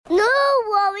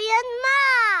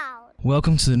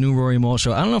Welcome to the new Rory Mal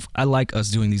Show. I don't know if I like us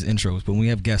doing these intros, but when we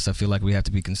have guests, I feel like we have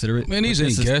to be considerate. Man, these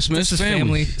ain't guests, man. This is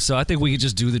family, so I think we could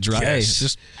just do the dry. Yes.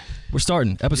 Hey, we're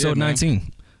starting episode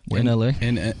 19. We're in LA.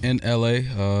 In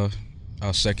LA,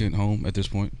 our second home at this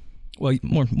point. Well,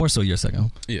 more so your second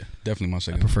home. Yeah, definitely my I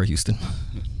second. prefer Houston.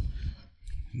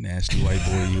 Nasty white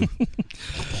boy,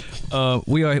 you.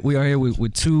 We are here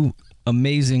with two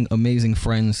amazing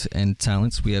friends and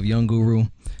talents. We have Young Guru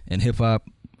and Hip Hop,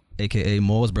 aka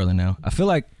Maul's brother. Now I feel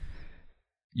like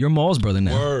you're Maul's brother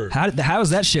now. Word. How does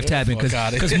that shift happen?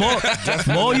 Because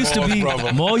Maul used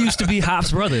to be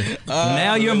Hop's brother.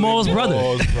 Now you're Maul's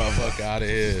brother. Fuck out of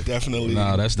here. Definitely.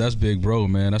 Nah, that's big bro,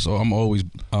 man. That's all. I'm always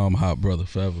Hop brother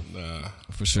forever. Nah.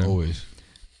 For sure. Always.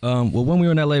 Well, when we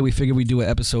were in LA, we figured we'd do an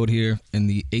episode here, and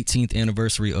the 18th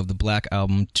anniversary of the Black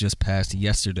album just passed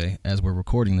yesterday as we're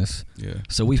recording this. Yeah.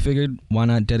 So we figured, why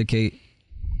not dedicate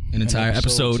an entire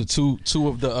episode to two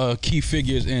of the key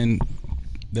figures in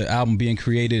the album being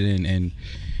created and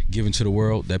given to the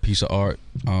world, that piece of art.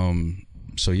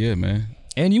 So yeah, man.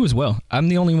 And you as well. I'm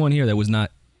the only one here that was not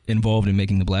involved in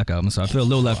making the Black album, so I feel a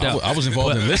little left out. I was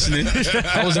involved in listening.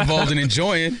 I was involved in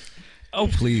enjoying. Oh,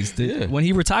 please. Yeah. When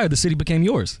he retired, the city became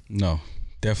yours. No,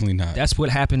 definitely not. That's what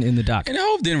happened in the doc. And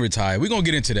Hov didn't retire. We're going to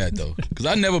get into that, though. Because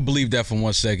I never believed that for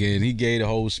 1 second. He gave the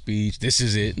whole speech. This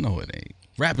is it. No, it ain't.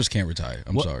 Rappers can't retire.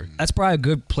 I'm sorry. That's probably a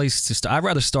good place to start. I'd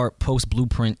rather start post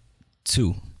Blueprint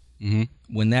 2. Mm-hmm.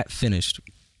 When that finished,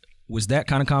 was that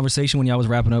kind of conversation when y'all was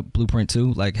wrapping up Blueprint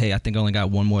 2? Like, hey, I think I only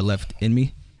got one more left in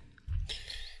me?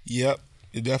 Yep.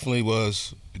 It definitely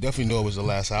was. You definitely knew it was the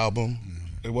last album.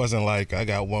 It wasn't like I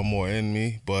got one more in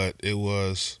me, but it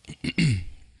was.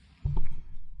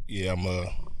 Yeah,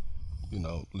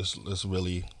 let's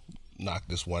really knock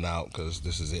this one out because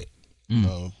this is it.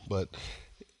 But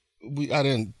I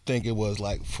didn't think it was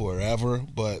like forever,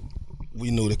 but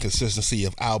we knew the consistency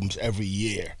of albums every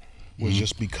year was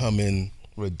just becoming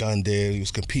redundant. He was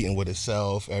competing with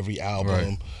itself every album.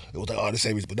 Right. It was like, oh, this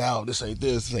ain't but out, this ain't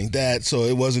this ain't that. So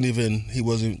he wasn't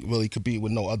really competing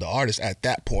with no other artists at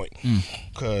that point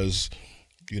because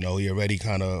he already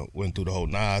kind of went through the whole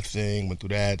Nas thing, went through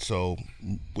that. So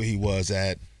where he was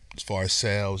at as far as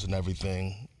sales and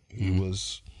everything, he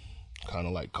was kind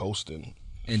of like coasting.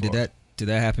 And did that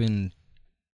happen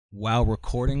while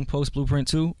recording post Blueprint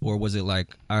 2, or was it like,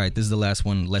 all right, this is the last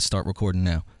one, let's start recording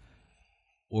now?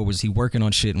 Or was he working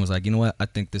on shit and was like, you know what, I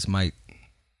think this might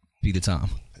be the time?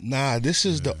 Nah, this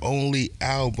is the only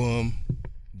album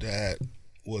that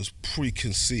was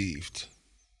preconceived.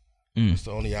 It's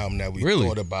the only album that we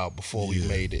thought about before we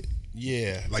made it.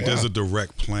 Yeah. Like there's a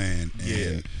direct plan.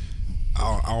 And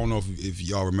I don't know if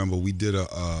y'all remember, we did a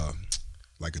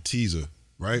teaser,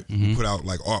 right? We put out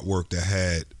like artwork that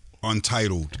had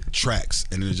untitled tracks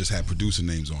and then it just had producer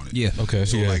names on it. Yeah. Okay.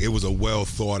 So like it was a well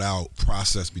thought out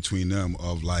process between them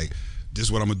of like, this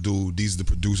is what I'm gonna do, these are the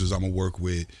producers I'm gonna work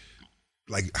with.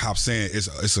 Like Hop's saying,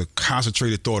 it's a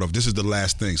concentrated thought of this is the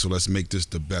last thing, so let's make this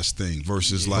the best thing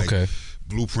versus like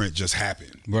Blueprint just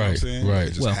happened. You know what I'm saying? Right.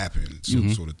 It just happened,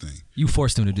 sort of thing. You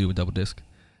forced him to do a double disc.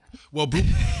 Well,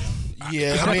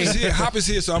 yeah, Hop is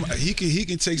here, so he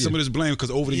can take some of this blame because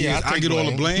over the years I get all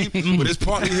the blame, but it's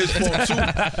partly his fault too.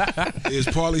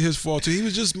 It's partly his fault too. He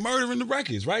was just murdering the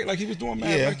records, right? Like he was doing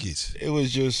mad records. It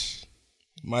was just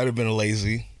might have been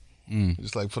lazy.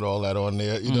 Just like put all that on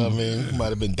there, you know what I mean? Might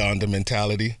have been Donda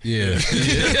mentality. Yeah.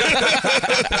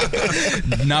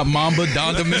 Not Mamba,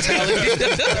 Donda mentality.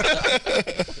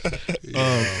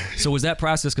 So was that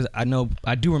process, because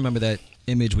I do remember that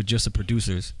image with just the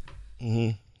producers.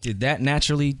 Did that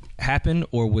naturally happen,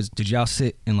 or did y'all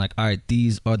sit and like, all right,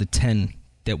 these are the 10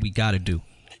 that we got to do?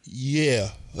 Yeah,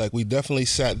 like we definitely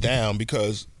sat down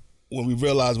because when we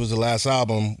realized it was the last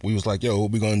album, we was like, yo,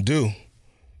 what we gonna do?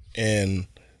 And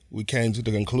we came to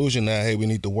the conclusion that, hey, we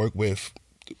need to work with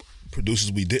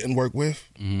producers we didn't work with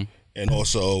and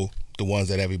also the ones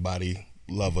that everybody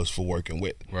love us for working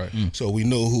with. Right. So we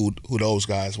knew who those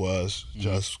guys was,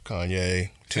 just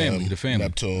Kanye, Tim, the family.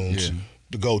 Neptunes,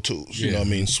 the go-tos, you know what I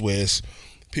mean, Swiss,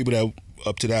 people that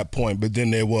up to that point. But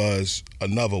then there was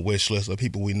another wish list of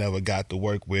people we never got to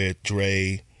work with,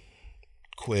 Dre,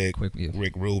 Quick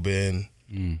Rick Rubin,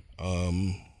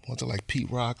 what's it like, Pete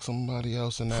Rock, somebody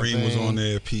else in that Preem was on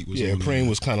there, Pete was on there. Yeah, Preem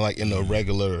was kind of like in the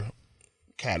regular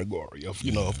category of,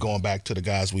 of going back to the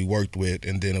guys we worked with.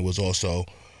 And then it was also,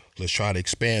 let's try to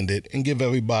expand it and give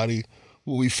everybody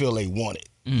what we feel they wanted,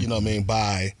 you know what I mean,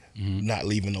 by not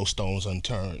leaving those stones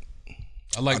unturned.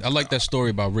 I like that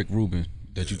story about Rick Rubin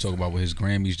that you talk about with his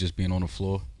Grammys just being on the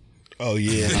floor. Oh,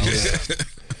 yeah.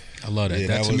 I love that. Yeah,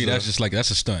 that that to me, was that's just like,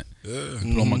 that's a stunt.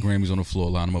 Put all my Grammys on the floor,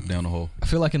 line them up down the hole. I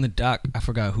feel like in the doc, I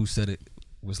forgot who said it.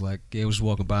 was like, yeah, I was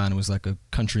walking by and it was like a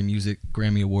country music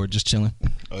Grammy Award just chilling.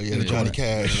 Oh yeah, the Johnny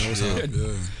Cash.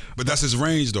 Yeah. But that's his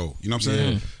range, though. You know what I'm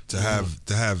saying?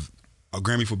 To have a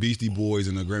Grammy for Beastie Boys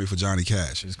and a Grammy for Johnny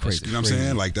Cash. It's crazy. You know what I'm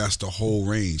saying? Like, that's the whole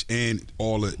range, and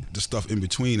all the stuff in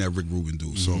between that Rick Rubin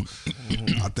do. So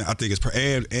I think it's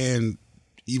and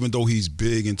even though he's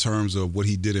big in terms of what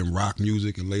he did in rock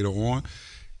music and later on,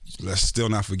 let's still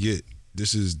not forget,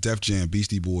 this is Def Jam,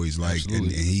 Beastie Boys, like, and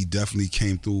he definitely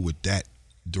came through with that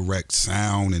direct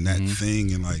sound and that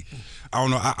thing, and like, I don't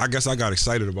know, I guess I got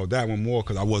excited about that one more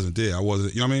because I wasn't there. I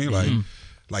wasn't, you know what I mean?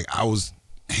 Like I was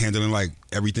handling like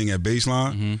everything at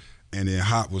baseline, and then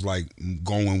Hop was like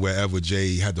going wherever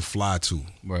Jay had to fly to.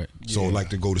 Right. So like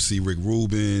to go to see Rick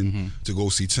Rubin, to go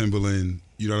see Timbaland.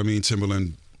 You know what I mean?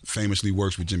 Timbaland famously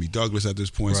works with Jimmy Douglas at this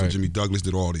point, so Jimmy Douglas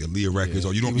did all the Aaliyah records.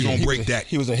 Or you don't break that.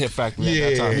 He was in Hit Factory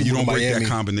at that time. You don't break that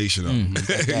combination up.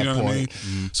 You know what I mean?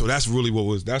 So that's really what we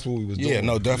was doing. Yeah,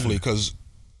 no, definitely, because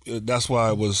that's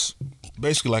why it was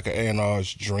basically like an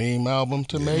A&R's dream album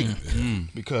to make,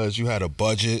 because you had a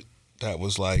budget that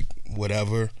was like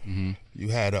whatever. You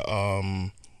had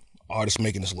a artist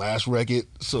making his last record,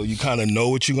 so you kind of know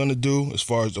what you're gonna do as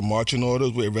far as the marching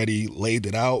orders. We already laid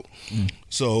it out,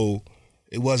 so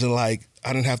it wasn't like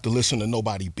I didn't have to listen to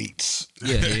nobody beats.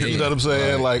 You know what I'm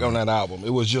saying? Right. Like on that album,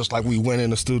 it was just like we went in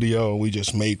the studio and we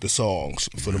just made the songs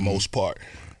for the most part.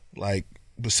 Like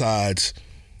besides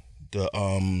the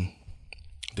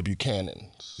Buchanan.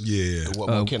 Yeah. What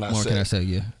more can I say? Can I say?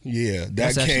 Yeah. Yeah,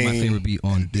 that's actually my favorite beat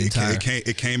on the entire.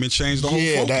 It came and changed the whole.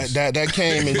 Yeah, focus. that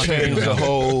came and changed the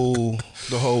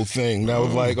whole thing. That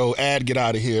was like, oh, Ad, get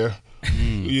out of here.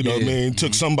 You know what I mean?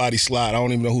 Took somebody's slot. I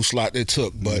don't even know whose slot they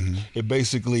took, but it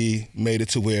basically made it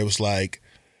to where it was like,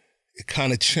 it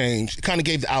kind of changed. It kind of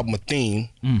gave the album a theme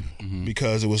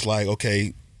because it was like,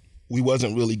 okay, we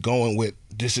wasn't really going with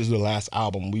this is the last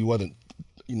album. We wasn't,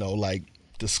 like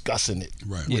discussing it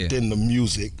within the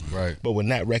music. Right. But when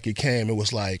that record came, it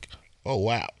was like, oh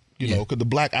wow, you know, because the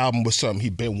Black Album was something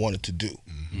he'd been wanted to do.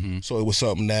 So it was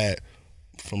something that,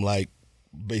 from like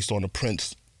based on the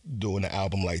Prince doing an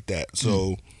album like that.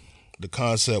 So the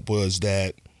concept was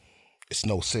that it's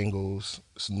no singles,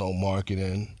 it's no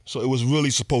marketing. So it was really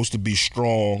supposed to be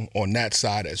strong on that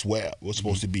side as well. It was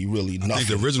supposed to be really nothing. I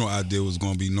think the original idea was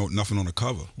going to be nothing on the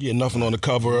cover. Yeah, nothing on the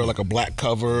cover, like a black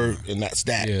cover, and that's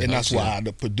that. Yeah, and that's why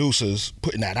the producers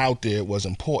putting that out there was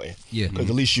important. Yeah. Because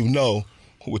at least you know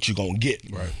what you're going to get.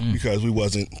 Right. Because we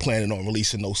wasn't planning on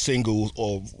releasing no singles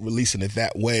or releasing it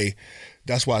that way.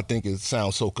 That's why I think it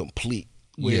sounds so complete.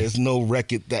 Where there's no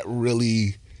record that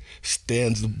really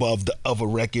stands above the other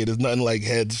record. There's nothing like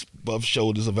heads above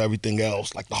shoulders of everything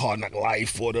else, like the Hard Knock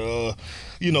Life or the,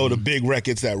 the big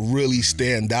records that really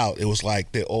stand out. It was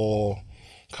like they're all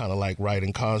kind of like right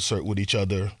in concert with each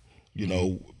other,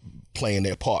 playing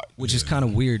their part. Which is kind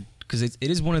of weird because it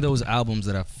is one of those albums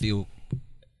that I feel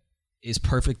is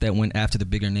perfect that went after the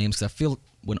bigger names. Because I feel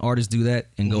when artists do that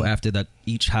and go after that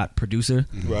each hot producer,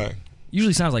 right,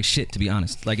 usually sounds like shit, to be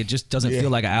honest. Like, it just doesn't feel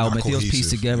like an album. It feels pieced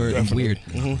together and weird.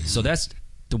 So that's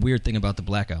the weird thing about the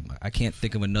Black Album. I can't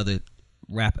think of another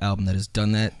rap album that has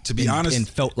done that. To be honest, and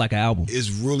felt like an album. It's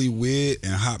really weird,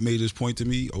 and Hop made this point to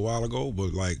me a while ago,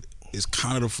 but like, it's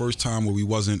kind of the first time where we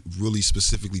wasn't really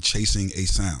specifically chasing a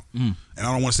sound. And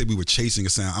I don't want to say we were chasing a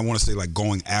sound. I want to say like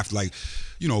going after, like,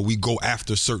 we go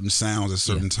after certain sounds at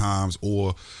certain times,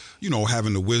 or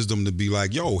having the wisdom to be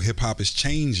like, yo, hip hop is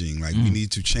changing. Like, we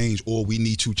need to change, or we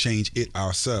need to change it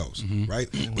ourselves, right?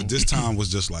 But this time was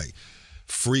just like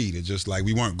free to just like,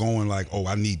 we weren't going like, oh,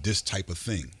 I need this type of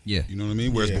thing. Yeah. You know what I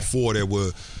mean? Whereas before there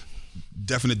were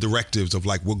definite directives of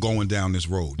like, we're going down this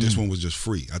road. This one was just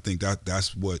free. I think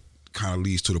that's what kind of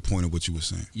leads to the point of what you were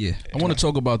saying. Yeah. I want to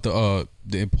talk about the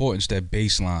importance that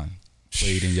baseline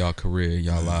played in y'all career,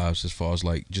 y'all lives, as far as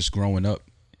like just growing up.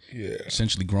 Yeah.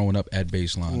 Essentially growing up at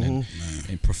baseline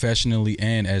and professionally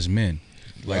and as men.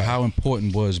 Like, how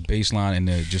important was baseline and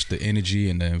just the energy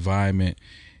and the environment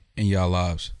in y'all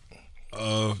lives?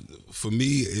 For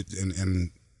me,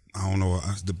 and I don't know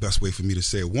the best way for me to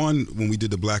say it. One, when we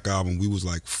did the Black Album, we was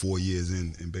like 4 years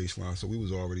in baseline, so we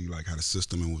was already like had a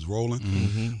system and was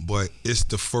rolling. But it's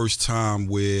the first time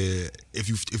where if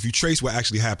you trace what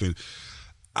actually happened,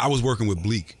 I was working with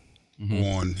Bleak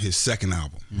on his second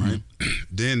album, right?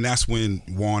 Then that's when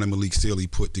Juan and Malik Sealy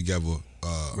put together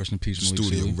Rest in peace, the Malik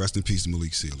studio. Sealy. Rest in peace to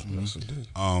Malik Sealy.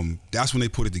 That's when they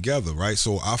put it together, right?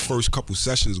 So our first couple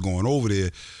sessions going over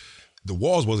there, the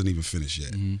walls wasn't even finished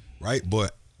yet, right?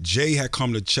 But Jay had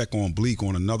come to check on Bleak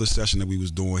on another session that we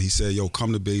was doing. He said, yo,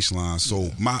 come to baseline.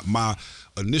 So my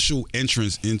initial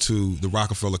entrance into the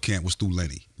Rockefeller camp was through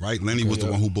Lenny, right? Lenny was the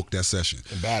one who booked that session.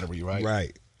 The Battery, right?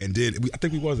 Right. And then I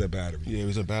think we was at Battery. Yeah, it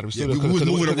was at Battery. Yeah, we was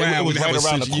moving around. It was We'd right have a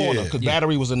around the cinch- corner yeah. because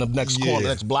Battery was in the next corner, Yeah.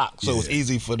 next block. So it was Yeah.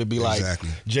 easy for it to be like Exactly.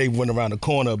 Jay went around the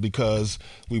corner because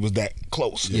we was that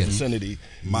close in the vicinity.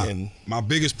 My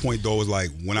biggest point though is like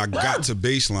when I got to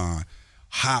Baseline,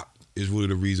 Hop is really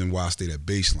the reason why I stayed at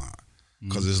Baseline.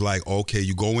 Cause it's like, okay,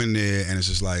 you go in there and it's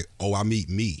just like, oh, I meet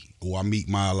me. Or I meet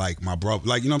my brother.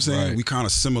 Like, you know what I'm saying? Right. We kind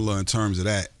of similar in terms of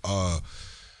that.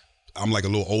 I'm like a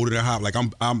little older than Hop. Like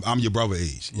I'm your brother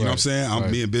age. You know what I'm saying?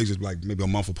 Me and Biggs is like maybe a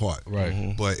month apart.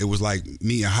 Right. But it was like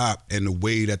me and Hop and the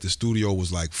way that the studio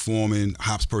was like forming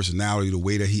Hop's personality, the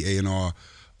way that he A&R.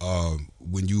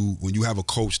 When you have a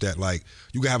coach that like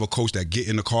you can have a coach that get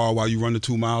in the car while you run the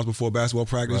 2 miles before basketball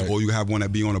practice, Right. or you have one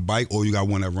that be on a bike, or you got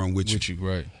one that run with you.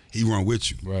 Right. He run with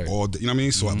you. Right. Or, you know what I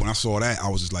mean? So when I saw that, I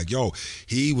was just like, yo,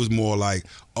 he was more like,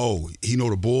 oh, he know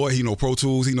the board, he know Pro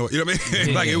Tools, he know, you know what I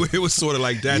mean? Like it was sort of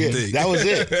like that thing. That was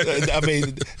it. I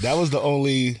mean, that was the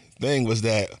only thing was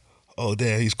that, oh,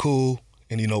 damn, he's cool.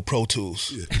 And you know Pro Tools,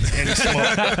 and he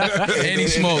smoke, And he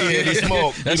smoke. and he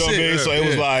smoke. You know That's what I it. mean? So it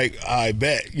was Yeah. like, I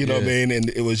bet, you know what I mean. And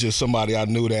it was just somebody I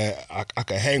knew that I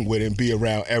could hang with and be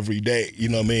around every day. You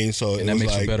know what I mean? So And it that was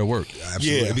makes like for better work.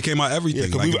 Absolutely. It became my everything. Yeah,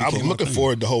 because Like, it I was became my looking thing.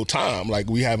 for it the whole time. Like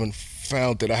we haven't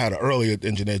found that I had an earlier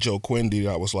engineer, Joe Quindy,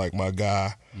 that was like my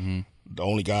guy, the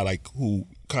only guy like who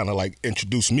kind of like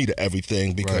introduced me to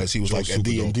everything because Right. he was Joe like at super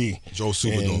D&D. dope. Joe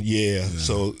super And dope. yeah,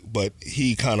 so but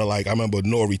he kind of like I remember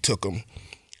Nori took him,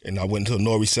 and I went to a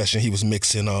Nori session. He was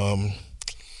mixing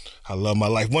I Love My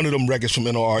Life, one of them records from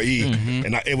NORE,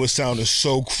 and it was sounding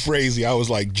so crazy. I was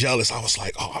like jealous. I was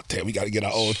like, oh damn, we got to get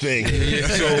our own thing.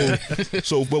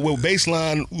 But with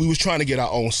Baseline, we was trying to get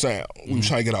our own sound. We was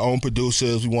trying to get our own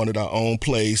producers. We wanted our own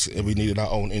place, and we needed our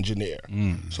own engineer.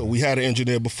 So we had an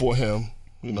engineer before him.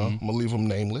 You know, I'm gonna leave him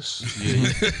nameless.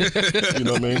 You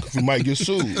know what I mean? 'Cause we might get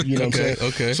sued. You know what I'm saying?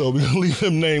 Okay. So we're gonna leave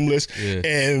him nameless. Yeah.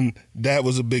 And that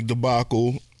was a big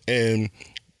debacle. And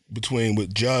between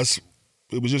with Just,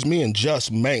 it was just me and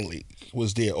Just mainly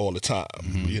was there all the time.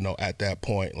 You know, at that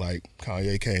point, like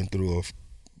Kanye came through a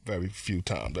very few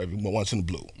times, once in the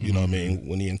blue. You know what I mean?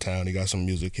 When he in town, he got some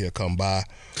music, he'll come by.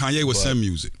 Kanye would send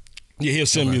music. Yeah, he'll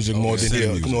send music more than Send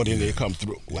he'll music, come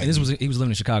through. Like, And he was living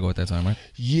in Chicago at that time, right?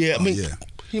 yeah, I mean, yeah.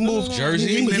 he moved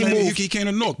Jersey? He moved. He came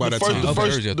to Newark by that first, time. The,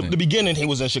 first, Jersey, I the, think. the beginning, he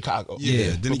was in Chicago.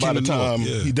 Yeah, then he But by came the to Newark, time,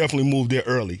 yeah. he definitely moved there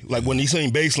early. Like when he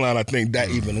seen Baseline, I think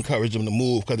that even encouraged him to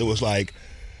move because it was like,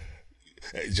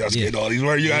 hey, just get all these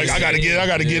words. I gotta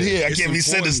get here. I It's can't be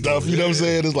sending important, stuff. though, You know what I'm yeah.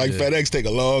 saying? It's like FedEx take a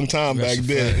long time That's back a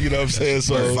then. fact. You know what I'm saying? The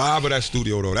So vibe of that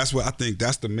studio though, that's what I think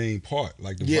that's the main part.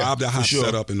 Like the Yeah, vibe that for Hop sure.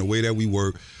 set up and the way that we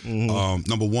work.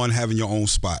 Number one, having your own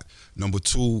spot. Number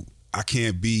two,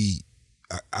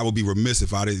 I would be remiss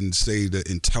if I didn't say the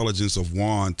intelligence of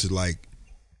Juan to like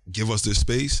give us this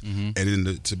space and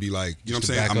then to be like, you know what Just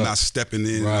to I'm saying? back I'm up. not stepping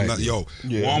in. Right. I'm not, yo,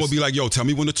 Yeah. Juan would be like, yo, tell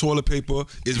me when the toilet paper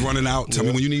is running out. Tell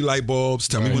me when you need light bulbs.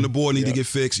 Tell me when the board need to get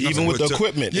fixed. You know even what with I'm the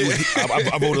saying? equipment,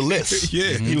 Yeah. I wrote a list.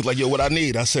 Yeah. He was like, yo, what I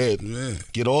need? I said, Yeah.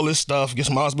 get all this stuff, get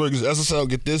some Mossbergers, SSL,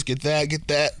 get this, get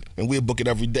that, and we'll book it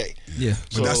every day. Yeah.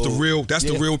 But that's the real. That's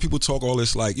the yeah. real. People talk all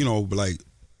this like, you know, like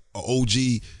a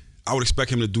OG. I would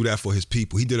expect him to do that for his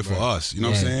people. He did it for us. You know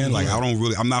what I'm saying? Like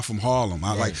I'm not from Harlem.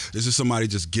 Like this is somebody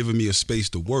just giving me a space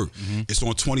to work. It's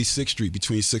on 26th Street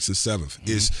between 6th and 7th.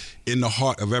 It's in the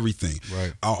heart of everything.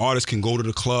 Right. Our artists can go to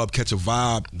the club, catch a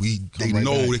vibe. They right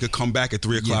know back. they could come back at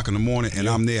 3 o'clock in the morning, and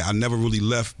I'm there. I never really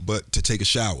left but to take a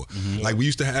shower. Like we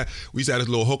used to have this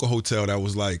little hooker hotel that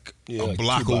was like Yeah, a like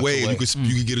block 2 blocks away. away. You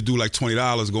could get to do like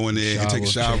 $20, go in there and take a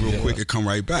shower real quick and come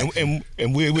right back. And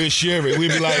we'll share it. We'll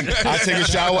be like, I take a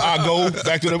shower, I go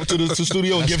back to the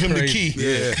studio and give him crazy. the key.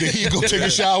 Yeah. Then he go take a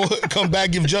shower, come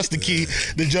back, give Just the key,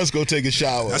 then Just go take a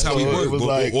shower. That's how we So work. it was Or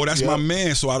like, that's yeah. my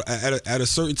man. So at a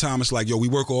certain time, it's like, yo, we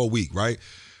work all week, right?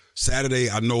 Saturday,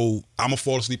 I know I'm gonna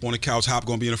fall asleep on the couch. Hop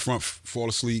gonna be in the front, fall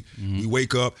asleep. We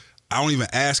wake up. I don't even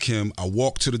ask him. I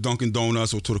walk to the Dunkin'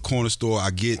 Donuts or to the corner store. I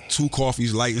get 2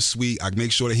 coffees, light and sweet. I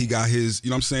make sure that he got his, you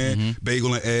know what I'm saying,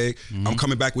 bagel and egg. I'm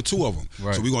coming back with 2 of them.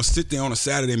 Right. So we're going to sit there on a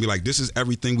Saturday and be like, this is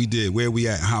everything we did. Where we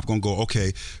at? And Hop going to go,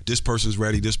 okay, this person's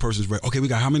ready. This person's ready. Okay, we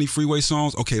got how many Freeway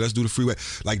songs? Okay, let's do the Freeway.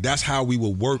 Like, that's how we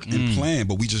would work and plan.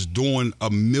 But we just doing a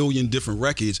million different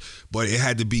records. But it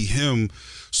had to be him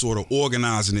sort of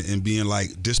organizing it and being like,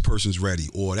 this person's ready,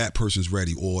 or that person's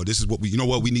ready, or this is what we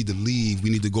need to leave, we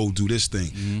need to go do this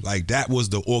thing. Like, that was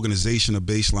the organization of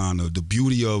Baseline, the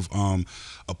beauty of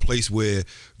a place where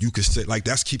you could sit, like,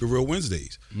 that's Keep It Real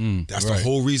Wednesdays. That's the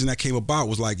whole reason that came about,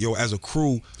 was like, yo, as a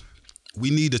crew, we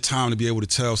need the time to be able to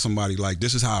tell somebody, like,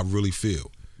 this is how I really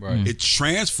feel. Right. It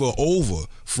transfer over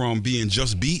from being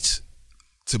just beats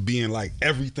to being like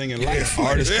everything in life.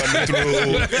 Artists coming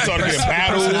through. Started getting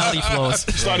Personality battles.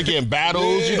 flaws. Started getting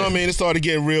battles. You know what I mean? It started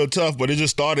getting real tough, but it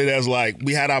just started as like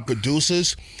we had our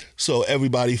producers, so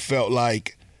everybody felt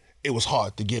like it was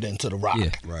hard to get into the rock.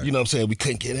 Yeah. Right. You know what I'm saying? We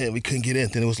couldn't get in.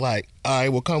 Then it was like, all right,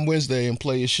 well, come Wednesday and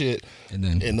play your shit And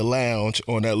then- in the lounge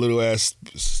on that little ass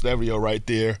stereo right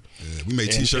there. Yeah, we made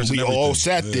And T-shirts and we everything. all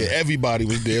sat there. Yeah. Everybody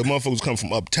was there. Motherfuckers come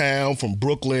from uptown, from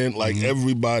Brooklyn. Like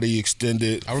everybody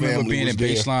extended. I remember family being was in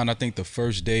there. Baseline. I think the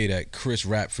first day that Chris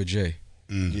rapped for Jay,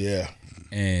 Yeah.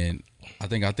 and I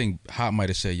think Hot might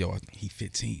have said, "Yo, he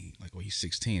 15, like, or he's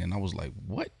 16," and I was like,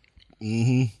 "What?"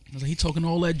 I was like, he talking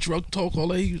all that drug talk, all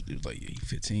that. He was like, yeah, he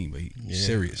 15, but he's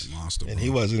serious. Monster, And bro. he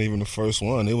wasn't even the first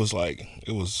one. It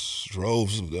was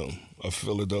droves of them, of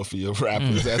Philadelphia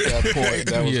rappers at that point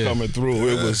that was Yeah. coming through.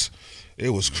 It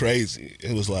was crazy.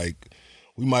 It was like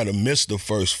we might have missed the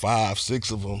first 5, 6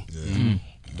 of them.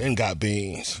 Then got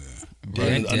Beans.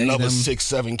 Then Did any of another them 6,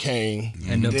 7 came.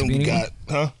 end up to Then be we anyone?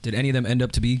 got, Did any of them end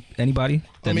up to be anybody?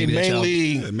 I mean, mainly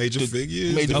Yeah, major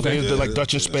figures. Major Okay. figures like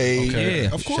Dutch and Spade. Okay. Yeah.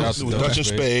 Of Shout out course. to It was Dutch and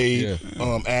Spade,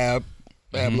 Yeah. Ab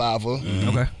Lava,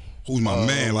 Okay. Who's my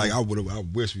man? Like I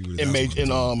wish we would.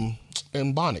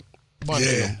 and Bonnet.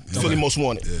 Yeah. and Philly Most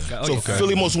Wanted. Oh, So okay.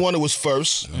 Philly Most Wanted was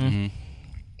first, and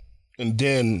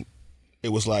then it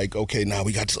was like, okay, now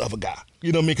we got this other guy.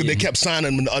 You know what I mean? Because they kept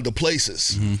signing them in other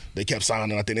places. They kept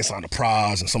signing. I think they signed to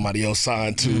Praz, and somebody else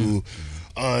signed to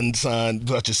unsigned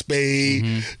Dutch and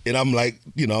Spade. And I'm like,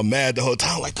 I'm mad the whole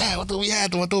time. Like, damn, I thought we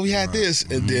had them. I thought we had this.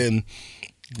 And then,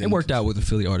 It worked out with the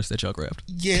Philly artist that y'all grabbed.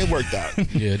 yeah, it worked out.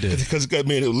 Yeah, it did. Because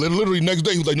literally next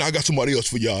day he was like, "Nah, I got somebody else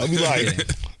for y'all." I be like,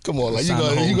 "Come on, like you Sign the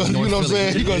gonna, whole you know what I'm North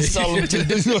saying? Philly. You gonna sell it?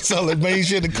 You gonna sell it main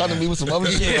shit and come to me with some other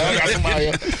shit? I got somebody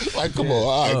else. Like, come on,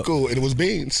 all right, cool." And it was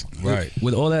Beans. Right.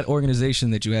 With all that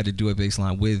organization that you had to do at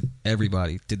Baseline with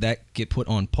everybody, did that get put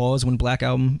on pause when Black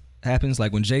Album happens?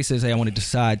 Like when Jay says, "Hey, I want to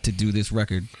decide to do this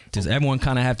record," does everyone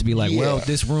kind of have to be like, "Well, Yeah.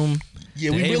 this room"?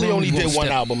 Yeah, the we A really room, only we did won't one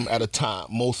step- album at a time,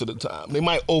 most of the time. They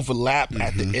might overlap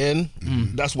at the end.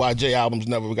 That's why J albums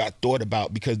never got thought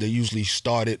about, because they usually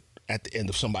started at the end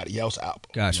of somebody else's album.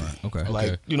 Gotcha. Okay.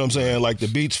 Like, you know what I'm saying? Like the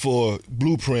beats for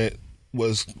Blueprint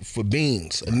was for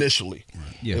Beans initially.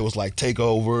 Yeah. It was like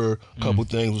Takeover, a couple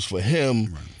things was for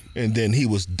him. And then he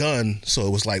was done, so it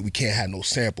was like we can't have no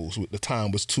samples. The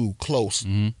time was too close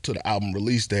to the album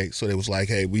release date, so they was like,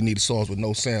 "Hey, we need songs with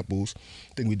no samples."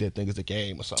 I think we did "Think It's a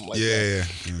Game" or something like that.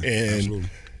 Yeah, absolutely.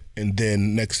 And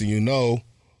then next thing you know,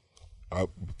 I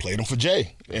played him for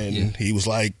Jay, and he was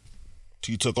like,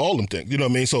 "He took all them things." You know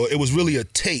what I mean? So it was really a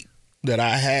tape that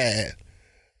I had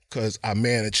because I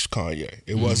managed Kanye.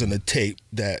 It wasn't a tape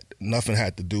that nothing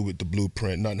had to do with the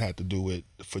Blueprint, nothing had to do with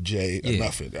for Jay or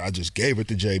nothing. I just gave it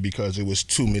to Jay because it was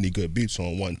too many good beats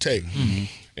on one tape,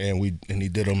 and he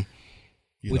did them.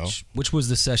 You know, Which was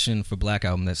the session for Black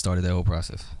Album that started that whole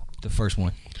process? The first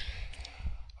one.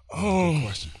 good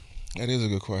question. That is a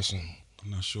good question.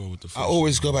 I'm not sure what the. I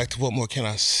always go back to what more can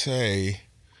I say?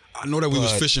 I know that we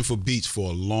was but- fishing for beats for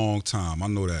a long time. I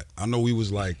know that. I know we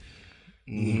was like.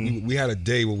 We had a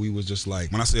day where we was just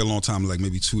like, when I say a long time, like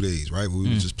maybe 2 days, right? Where we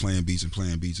was just playing beats and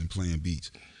playing beats and playing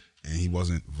beats, and he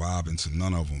wasn't vibing to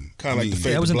none of them. Kind of like the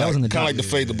Fade that to was in Black, the kind of like the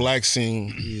doc. Fade to Black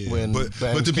scene when. But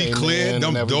Ben to be came clear, in and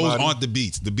those everybody- aren't the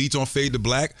beats. The beats on Fade to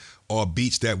Black are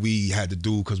beats that we had to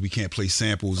do because we can't play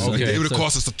samples. Okay, It would have so-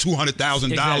 cost us $200,000 to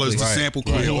Exactly. Right. sample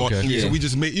clear. Right, Or, okay. So we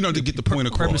just made, to get the point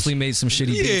across. Purposely made some shitty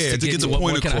beats Yeah, to get the what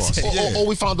point more can I across. say? Yeah. Or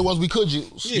we found the ones we could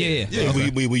use. Yeah.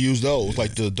 And we used those,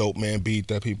 like the Dope Man beat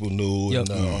that people knew, Yep.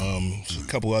 and a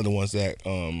couple other ones that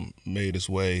made its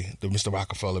way. The Mr.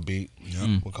 Rockefeller beat,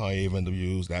 when Kanye even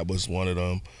used, that was one of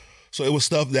them. So it was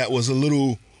stuff that was a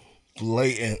little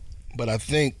blatant, but I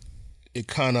think it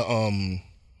kind of,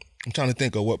 I'm trying to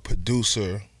think of what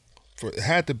producer, it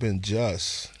had to have been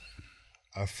Just,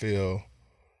 I feel,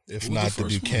 if What not was the the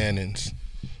first Buchanans.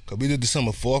 Because we did December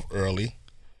 4th early.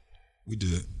 We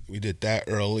did. We did that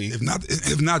early. If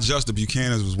not just the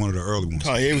Buchanans was one of the early ones.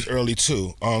 Kanye was early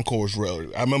too. Encore was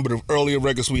early. I remember the earlier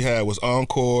records we had was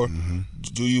Encore,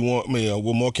 Do You Want Me?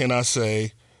 What More Can I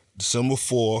Say? December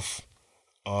 4th.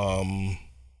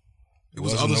 It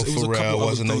was Wasn't others, no it was a Pharrell, couple other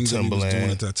wasn't no things that we was doing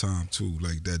Timberland. at that time too,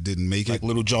 like that didn't make it. Like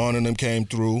Little John and them came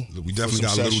through. We for definitely some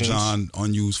got Little sessions. John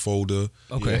unused folder.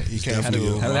 Okay. Yeah, he came How did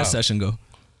through. that session go?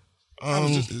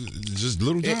 Just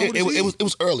Little John. It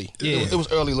was early. Yeah. It was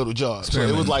early Little John. So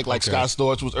it was like Scott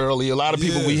Storch was early. A lot of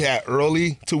people Yeah. we had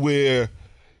early to where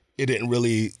it didn't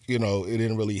really,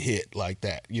 hit like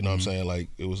that. You know what I'm saying? Like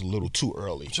it was a little too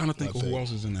early. I'm trying to think of who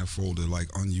else is in that folder, like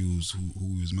unused,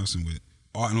 who he was messing with.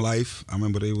 Art and Life. I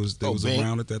remember they was Bink.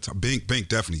 around at that time. Bink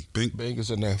definitely. Bink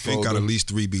is in that Bink got folder. at least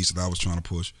 3 beats that I was trying to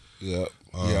push. Yeah,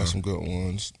 he had some good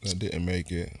ones that didn't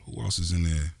make it. Who else is in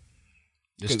there?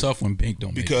 It's tough when Bink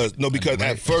don't Because make it.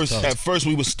 at first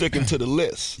we was sticking to the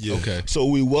list. Yeah. Okay. So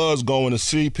we was going to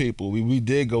see people. We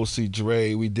did go see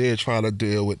Dre. We did try to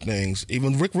deal with things.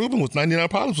 Even Rick Rubin with 99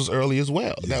 Problems was early as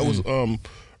well. That was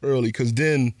early because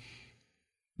then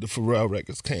the Pharrell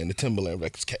records came, the Timberland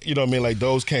records came. You know what I mean? Like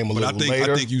those came a But little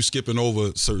later. I think you skipping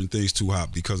over certain things too,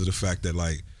 Hop, because of the fact that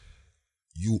like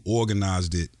you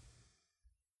organized it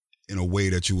in a way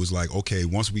that you was like, okay,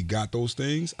 once we got those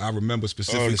things, I remember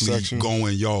specifically sections.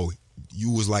 going, yo,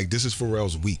 you was like, this is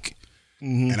Pharrell's week.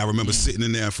 And I remember sitting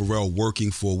in there and Pharrell working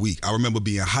for a week. I remember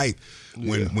being hyped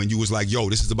when you was like,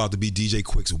 yo, this is about to be DJ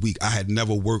Quick's week. I had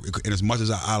never worked, and as much as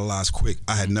I idolized Quick,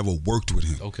 I had never worked with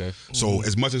him. Okay. So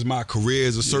as much as my career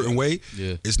is a certain way,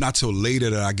 it's not till later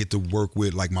that I get to work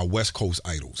with like my West Coast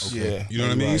idols. Okay. Yeah. You know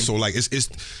what I mean? So like it's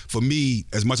for me,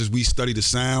 as much as we study the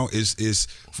sound, is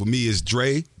for me is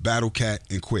Dre, Battle Cat,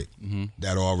 and Quick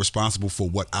that are responsible for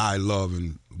what I love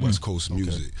in West Coast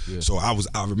music. Yeah. So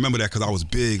I remember that because I was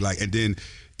big, like, and then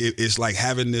it's like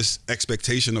having this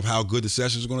expectation of how good the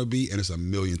sessions are going to be, and it's a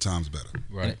million times better.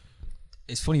 Right.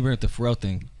 It's funny you bring up the Pharrell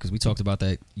thing because we talked about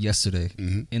that yesterday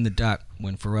in the doc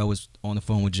when Pharrell was on the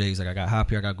phone with Jay. He's like, I got Hop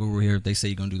here, I got Guru here. They say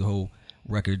you're gonna do the whole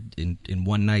record in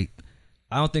one night.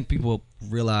 I don't think people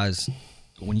realize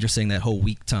when you're saying that whole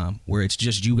week time where it's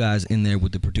just you guys in there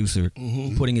with the producer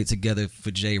putting it together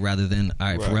for Jay rather than all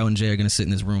right, Pharrell and Jay are gonna sit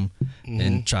in this room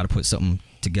and try to put something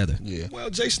together. Yeah. Well,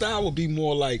 Jay Style would be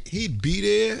more like he'd be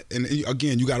there, and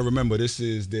again, you got to remember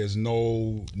there's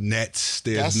no nets,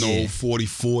 there's That's no it.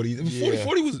 40-40. Yeah.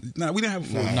 40 was we didn't have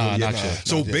 40. Nah, not yet.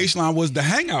 So Baseline was the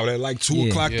hangout at like 2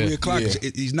 o'clock, 3 o'clock.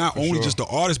 Yeah. He's not only sure. just the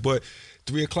artist, but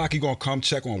 3 o'clock he gonna come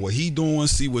check on what he doing,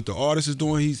 see what the artist is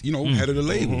doing. He's head of the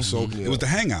label, so it was the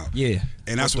hangout. Yeah.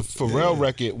 And that's But what the Pharrell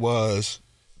record was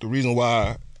the reason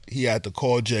why he had to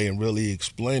call Jay and really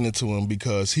explain it to him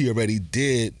because he already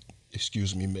did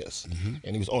Excuse Me Miss,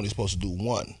 and he was only supposed to do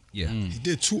one. Yeah. He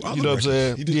did 2 other You know what I'm records.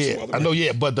 saying? He did 2 other I know,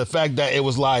 records. but the fact that it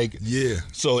was like,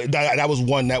 so that was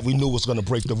one that we knew was going to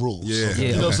break the rules. Yeah.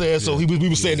 You know what I'm saying? So we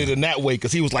were saying it in that way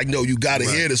because he was like, no, you got to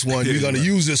hear this one. You're going to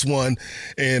use this one.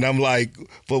 And I'm like,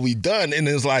 but we done. And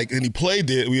it's like, and he played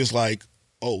it. We was like,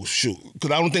 oh, shoot.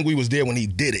 Because I don't think we was there when he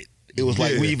did it. It was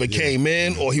like we either came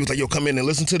in or he was like, yo, come in and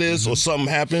listen to this or something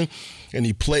happened. And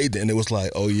he played it and it was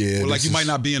like, oh, yeah. Well, like you might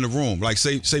not be in the room. Like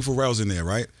say Pharrell's in there,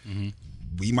 right?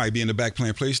 We might be in the back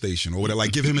playing PlayStation or whatever.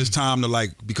 Like give him his time to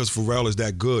like, because Pharrell is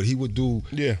that good, he would do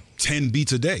 10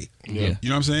 beats a day. Yeah. You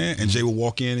know what I'm saying? And Jay would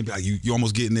walk in and be like, you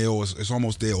almost getting there, or it's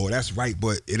almost there, or that's right,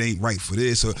 but it ain't right for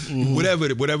this, or whatever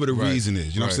the reason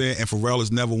is. You know what I'm saying? And Pharrell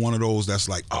is never one of those that's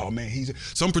like, oh man,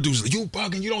 some producers, you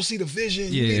bugging, you don't see the vision.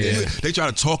 Yeah. They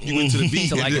try to talk you into the beat.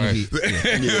 To like the beat.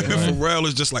 And Pharrell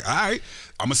is just like, all right,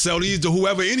 I'm gonna sell these to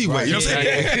whoever anyway. You know what I'm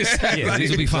saying? Yeah, these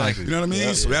will be fine. You know what I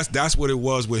mean? So that's what it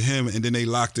was with him, and then they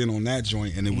locked in on that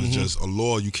joint, and it was just a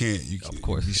law. You can't. Of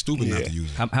course. He's stupid not to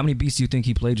use it. How many beats do you think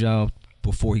he played y'all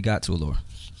before he got to Allure?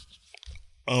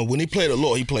 When he played a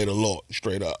lot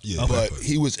straight up. Yeah, but okay.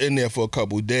 he was in there for a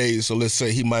couple of days. So let's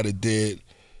say he might have did.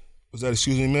 Was that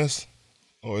Excuse Me Miss,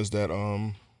 or is that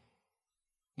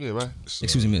Yeah, right.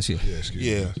 Excuse me, miss. Yeah.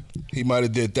 Yeah, he might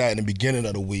have did that in the beginning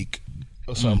of the week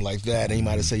or something like that, and he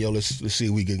might have said, "Yo, let's see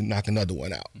if we can knock another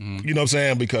one out." You know what I'm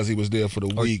saying? Because he was there for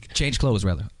the Or week. change clothes,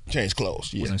 rather. Change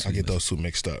clothes. Yeah, Wasn't I get Excuse Me those two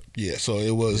mixed up. Yeah, so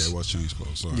it was. Yeah, it was changed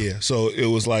clothes. Sorry. Yeah, so it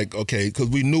was like, okay, because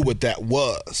we knew what that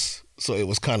was. So it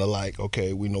was kind of like,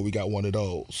 okay, we know we got one of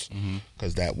those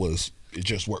because that was, it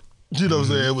just worked. You know what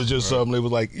I'm saying? It was just something, it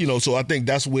was like, you know, so I think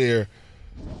that's where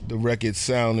the record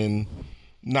sounding,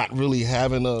 not really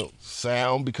having a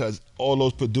sound because all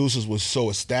those producers were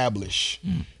so established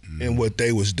in what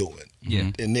they was doing,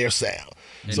 in their sound.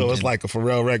 So it's like a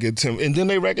Pharrell record, Tim, and then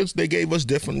they gave us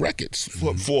different records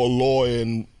for Lloyd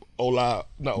and Ola,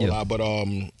 not Ola, but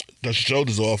the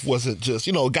Shoulders Off wasn't just,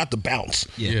 you know, it got the bounce,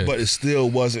 but it still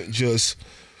wasn't just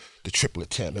the triplet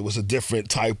Tim. It was a different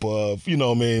type of, you know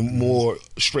what I mean, more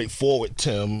straightforward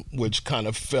Tim, which kind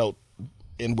of felt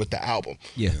in with the album.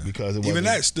 Yeah. Because it wasn't. Even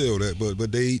that still,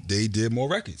 but they did more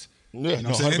records. Yeah, You know no,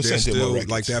 what I'm saying? 100% They're did more still,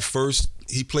 records. like that first,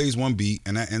 he plays one beat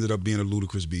and that ended up being a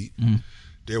Ludacris beat.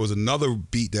 There was another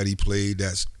beat that he played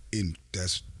that's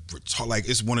like,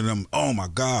 it's one of them, oh my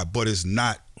God, but it's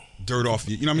not dirt off,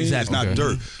 you know what I mean? Exactly. It's not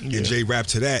dirt. Yeah. And Jay rapped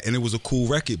to that, and it was a cool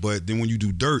record, but then when you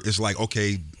do dirt, it's like,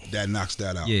 okay, that knocks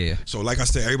that out. Yeah. So like I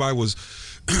said, everybody was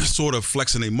sort of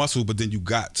flexing their muscle, but then you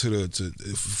got to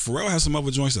Pharrell has some other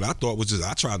joints that I thought was just,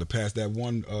 I tried to pass that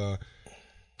one,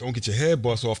 Don't Get Your Head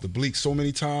Bust Off the Bleak so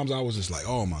many times. I was just like,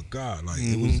 oh my God. Like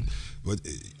it was, but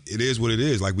it is what it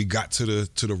is. Like we got to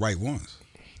the right ones.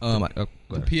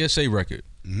 The PSA record.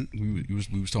 We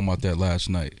was talking about that last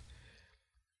night.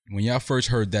 When y'all first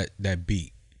heard that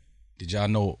beat, did y'all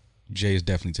know Jay is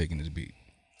definitely taking this beat?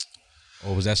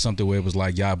 Or was that something where it was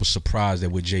like y'all was surprised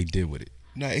at what Jay did with it?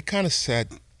 Nah, it kind of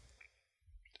sat.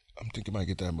 I'm thinking I might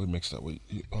get that mixed up with.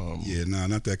 Yeah, nah,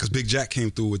 not that. Because Big Jack came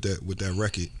through with that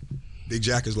record. Big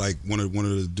Jack is like one of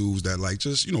the dudes that like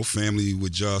just family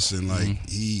with Just and like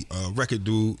he record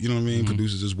dude. You know what I mean?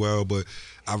 Produces as well, but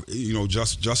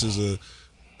Just is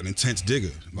an intense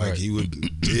digger. Like he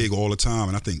would dig all the time,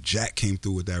 and I think Jack came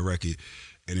through with that record,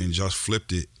 and then Just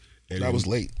flipped it. And that was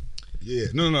late. Yeah,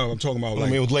 no. I'm talking about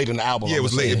like it was late in the album. Yeah, it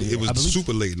was late. It was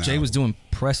super late. Now Jay was doing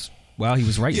press while he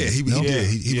was writing. Yeah, he did.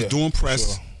 He was doing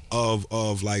press. Sure.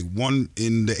 Of like one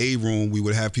in the A room, we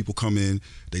would have people come in,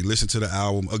 they listen to the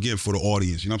album again for the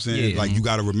audience. You know what I'm saying? Like you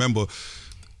got to remember,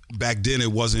 back then it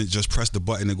wasn't just press the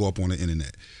button and go up on the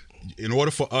internet. In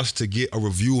order for us to get a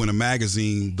review in a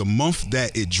magazine, the month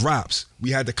that it drops, we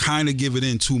had to kind of give it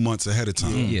in 2 months ahead of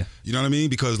time. Yeah. You know what I mean?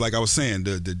 Because like I was saying,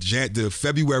 the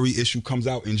February issue comes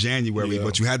out in January,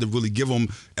 but you had to really give them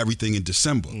everything in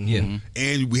December. Yeah.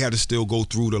 And we had to still go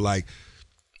through the like.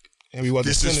 And we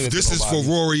wasn't this is for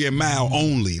Rory and Mal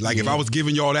only. Like if I was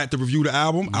giving y'all that to review the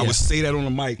album, I would say that on the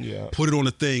mic, put it on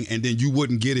the thing, and then you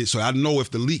wouldn't get it. So I know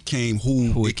if the leak came,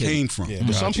 who it came from. Yeah,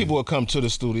 but some people would come to the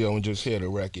studio and just hear the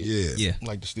record. Yeah.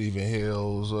 Like the Stephen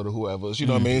Hills or the whoever's. You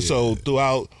know what I mean? So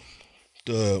throughout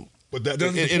the But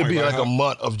it'll be like a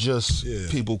month of just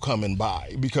people coming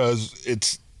by because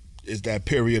it's that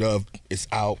period of it's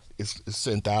out, it's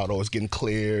sent out, or it's getting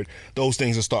cleared. Those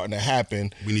things are starting to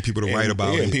happen. We need people to write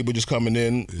about it. And people just coming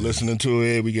in, listening to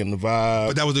it, we getting the vibe.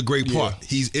 But that was the great part.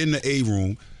 He's in the A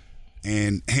room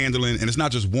and handling, and it's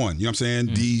not just one. You know what I'm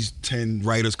saying? These 10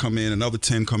 writers come in, another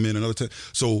 10 come in, another 10.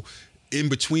 So in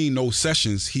between those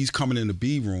sessions, he's coming in the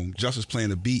B room, Justice playing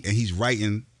the beat, and he's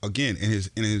writing again in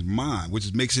his mind,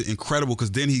 which makes it incredible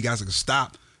because then he got to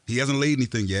stop. He hasn't laid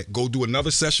anything yet. Go do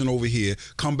another session over here,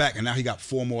 come back, and now he got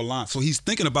 4 more lines. So he's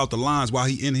thinking about the lines while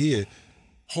he in here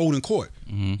holding court.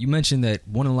 You mentioned that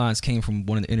one of the lines came from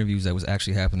one of the interviews that was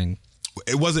actually happening.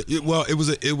 It was.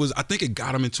 I think it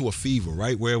got him into a fever,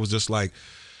 right? Where it was just like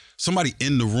somebody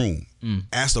in the room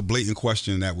asked a blatant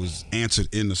question that was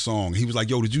answered in the song. He was like,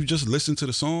 "Yo, did you just listen to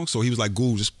the song?" So he was like,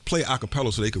 "Goo, just play a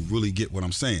cappella so they could really get what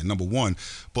I'm saying." Number one,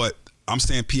 but I'm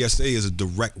saying PSA is a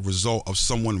direct result of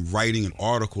someone writing an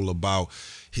article about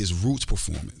his Roots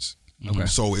performance. Okay.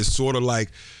 So it's sort of like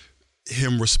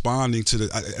him responding to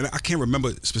and I can't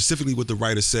remember specifically what the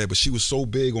writer said, but she was so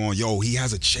big on, he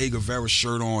has a Che Guevara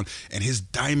shirt on and his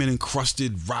diamond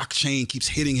encrusted rock chain keeps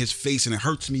hitting his face and it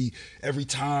hurts me every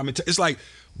time. It's like,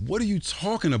 what are you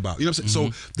talking about? You know what I'm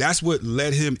saying? So that's what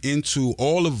led him into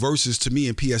all the verses to me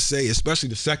in PSA, especially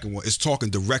the second one, is talking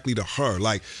directly to her.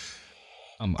 Like,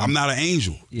 I'm not an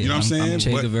angel. Yeah, you know what I'm saying? I'm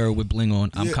Che Guevara with bling on.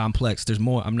 I'm complex. There's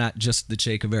more. I'm not just the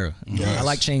Che Guevara. Yes. I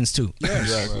like chains too. Yes.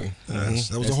 Exactly. Yes.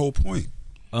 That was the whole point.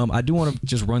 I do want to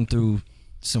just run through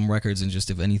some records and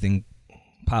just if anything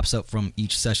pops up from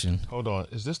each session. Hold on.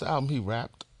 Is this the album he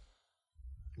rapped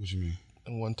What you mean?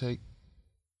 in one take?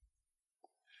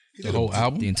 The whole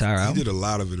album? The entire album? He did a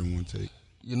lot of it in one take.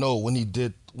 You know, when he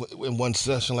did in one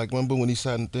session, like remember when he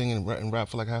sat in the thing and rapped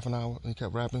for like half an hour and he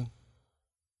kept rapping?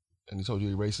 And he told you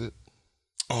to erase it?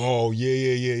 Oh, yeah.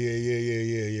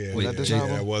 Wait, that this yeah,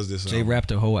 album? that was this Jay album.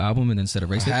 rapped a whole album and then said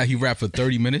erase it? How he rapped for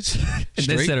 30 minutes And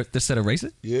straight? then said erase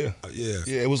it? Yeah. Yeah.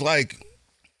 Yeah, it was like,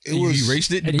 it You was.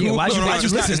 erased it? And he- why'd you- why'd you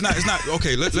listen? It's not.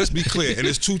 Okay, let's be clear. And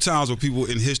there's 2 times where people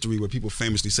in history where people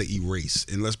famously say erase,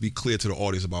 and let's be clear to the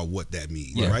audience about what that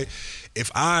means. Yeah. Right? If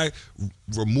I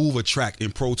remove a track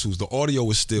in Pro Tools, the audio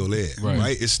is still there.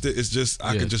 Right? It's just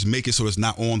I can just make it so it's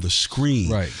not on the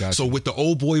screen. Right, gotcha. So with the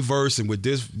old boy verse and with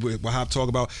this, with what I talk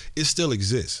about, it still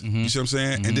exists. You see what I'm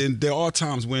saying? And then there are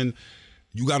times when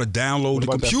you got to download What the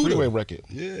about that computer. Freeway record?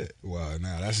 Yeah. Well,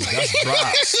 nah, that's drops.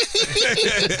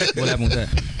 What happened with that?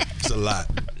 It's a lot.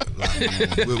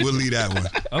 We'll leave that one.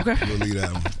 Okay. We'll leave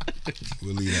that one.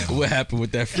 What happened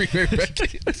with that freeway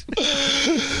record?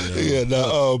 Yeah,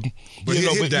 no, But you he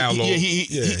know, hit download. he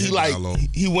hit like download.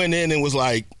 he went in and was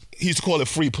like, he used to call it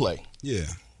free play. Yeah.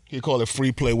 He'd call it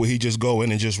free play where he just go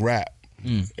in and just rap.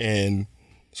 And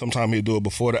sometimes he'd do it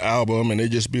before the album and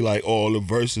it'd just be like all the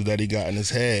verses that he got in his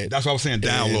head. That's what I was saying.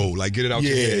 Download, like get it out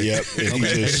your head. Yeah. And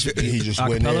he just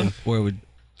went in. Acapella? Or it would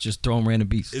just throw him random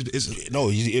beats? No,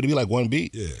 it'd be like one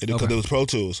beat. Yeah. Because it was Pro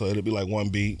Tools, so it'd be like one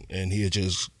beat, and he'd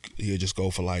just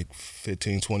go for like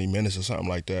 15, 20 minutes or something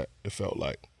like that. It felt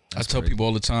like. I tell people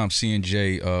all the time, seeing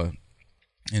Jay,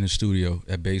 in the studio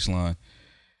at Baseline,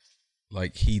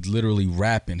 like he literally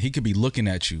rapping. He could be looking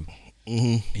at you,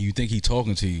 and you think he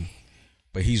talking to you,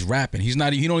 but he's rapping. He's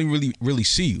not. He don't even really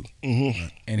see you,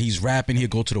 and he's rapping. He'll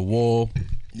go to the wall,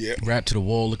 rap to the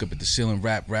wall, look up at the ceiling,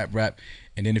 rap,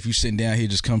 and then if you sitting down, he'll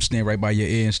just come stand right by your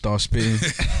ear and start spitting.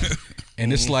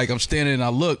 And it's like I'm standing and I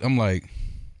look, I'm like,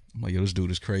 yo, this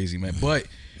dude is crazy, man. But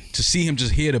to see him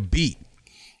just hear the beat.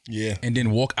 Yeah. And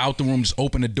then walk out the room, just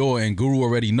open the door, and Guru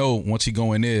already know once he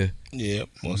go in there. Yeah.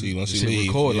 Once he leave,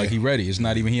 record like he ready. It's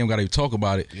not even he don't gotta even talk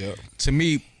about it. Yeah. To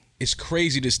me, it's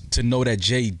crazy to know that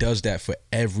Jay does that for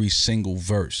every single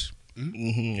verse.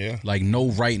 Yeah. Like no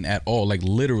writing at all. Like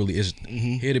literally, is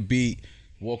hear the beat,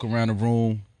 walk around the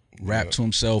room, rap to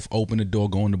himself, open the door,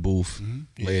 go in the booth,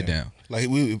 lay it down. Like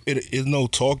it's no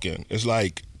talking. It's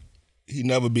like he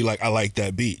never be like, I like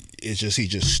that beat. It's just he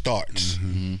just starts,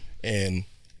 and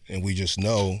we just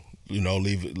know,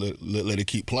 leave it, let it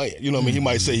keep playing. You know what I mean? He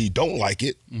might say he don't like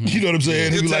it. You know what I'm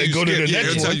saying? He'll be like, go to the next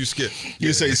one. He'll tell you skip.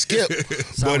 He'll say skip.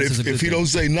 But if he don't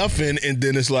say nothing, and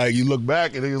then it's like you look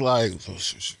back and he's like,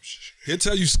 he'll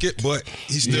tell you skip, but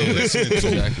he's still listening too.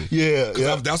 Exactly.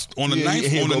 Yeah. That's on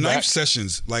the ninth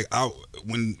sessions. Like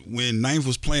when Ninth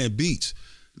was playing beats,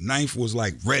 Ninth was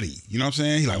like ready. You know what I'm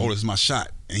saying? He like, oh, this is my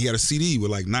shot. And he had a CD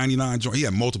with like 99 joints. He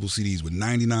had multiple CDs with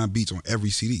 99 beats on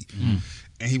every CD.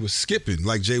 And he was skipping.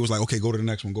 Like Jay was like, okay, go to the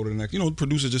next one, go to the next. The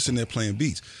producer just sitting there playing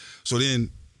beats. So then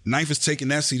Ninth is taking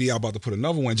that CD out, about to put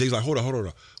another one. Jay's like, hold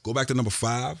on. Go back to number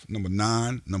 5, number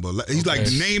 9, number 11. He's like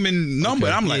naming number.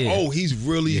 Okay. I'm like, oh, he's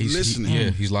really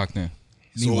listening. He's locked in.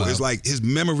 So it's like his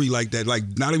memory like that, like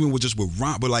not even with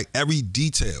rhyme, but like every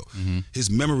detail. His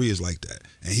memory is like that.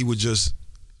 And he would just,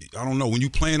 I don't know, when you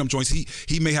playing them joints,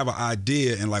 he may have an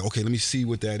idea and like, okay, let me see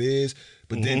what that is.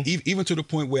 But then even to the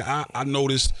point where I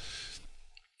noticed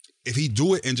if he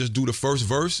do it and just do the first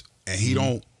verse and he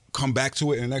don't come back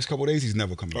to it in the next couple of days, he's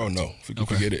never coming back. Oh no,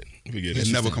 forget it.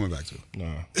 He's never coming back to it. Nah.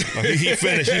 Like he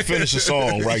finished the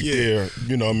song right there.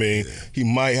 You know what I mean? He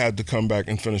might have to come back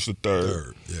and finish the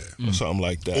third. Or something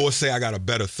like that. Or say I got a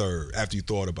better third after you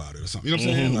thought about it or something. You know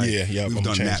what I'm saying? Like, we've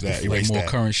done that. Like more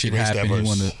current shit happen, you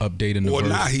want to update in the verse. Or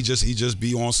nah, he just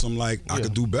be on some like I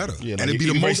could do better. Yeah, and it'd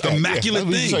be the most immaculate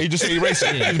thing. So he just say erase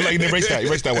it. He's like,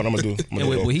 erase that one. I'm gonna do.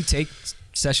 Will he take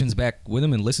sessions back with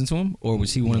him and listen to him, or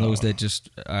was he one of those that just,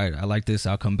 all right, I like this,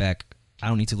 I'll come back, I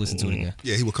don't need to listen to it again?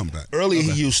 Yeah, he would come back. Earlier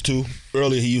he used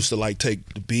to like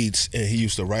take the beats, and he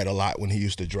used to write a lot when he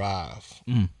used to drive.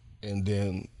 And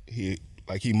then he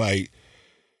might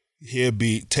hear a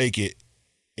beat, take it,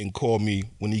 and call me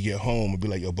when he get home and be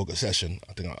like, yo, book a session.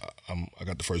 I think I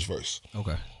got the first verse.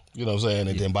 Okay. You know what I'm saying?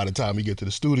 And then by the time he get to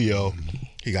the studio,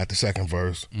 he got the second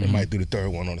verse and might do the third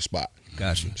one on the spot.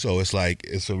 Gotcha. So it's like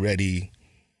it's already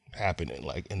happening,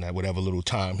 like in that whatever little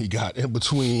time he got in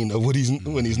between of when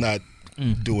he's not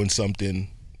doing something,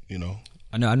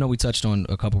 I know we touched on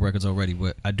a couple records already,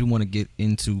 but I do want to get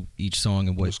into each song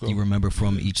and what you remember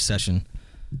from each session.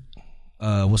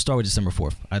 We'll start with December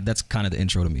 4th. That's kind of the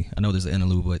intro to me. I know there's an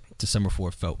interlude, but December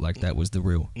 4th felt like that was the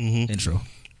real intro.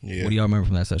 Yeah. What do y'all remember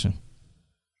from that session?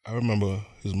 I remember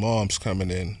his mom's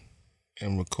coming in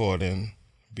and recording,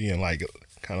 being like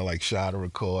kind of like shy to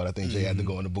record. I think Jay had to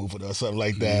go in the booth with her or something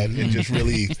like that, and just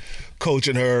really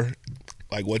coaching her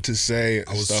like what to say.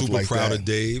 I was stuff super like proud that. of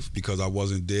Dave because I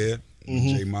wasn't there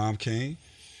when Jay mom came,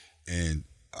 and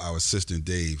our assistant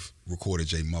Dave recorded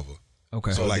Jay mother.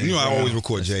 Okay. So like, I always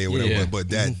record Jay or whatever, but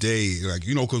that day, like,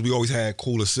 because we always had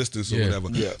cool assistants or whatever.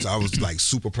 Yeah. So I was like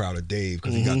super proud of Dave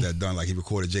because he got that done. Like he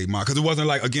recorded Jay mom. Because it wasn't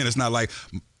like, again, it's not like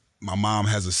my mom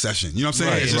has a session. You know what I'm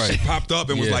saying? Right, it's just she popped up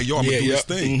and was like, yo, I'm going to do this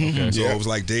thing. Okay. So it was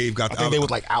like Dave got the... I think they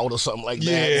was like out or something like that.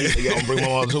 And he, bring my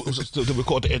mom to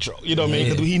record the intro. You know what I mean?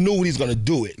 Because he knew he's going to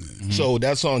do it. So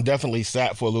that song definitely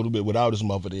sat for a little bit without his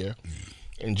mother there.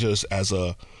 And just as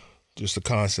a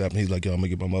concept, he's like, yo, I'm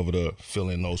going to get my mother to fill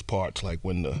in those parts, like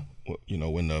when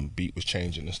the beat was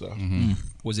changing and stuff.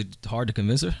 Was it hard to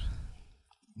convince her?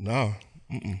 No.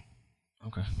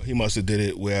 Okay. He must have did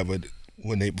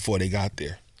it before they got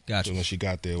there. Gotcha. So when she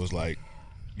got there, it was like,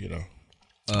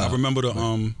 I remember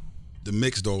the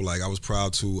mix though. Like I was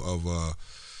proud too of. I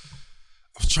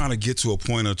was trying to get to a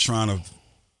point of trying to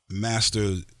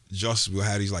master. Just we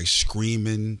had these like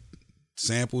screaming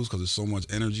samples because there's so much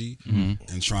energy,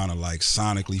 and trying to like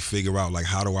sonically figure out like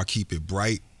how do I keep it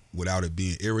bright without it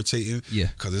being irritating. Yeah.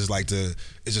 Because it's like it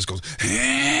just goes.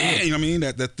 You know what I mean?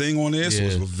 That thing on there. So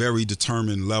it's a very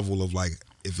determined level of like.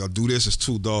 If I do this, it's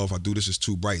too dull. If I do this, it's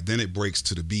too bright. Then it breaks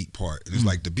to the beat part. And it's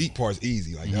like the beat part's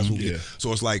easy. Like that's what we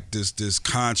so it's like this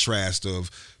contrast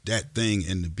of that thing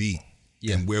and the beat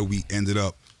and where we ended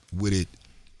up with it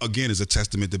again is a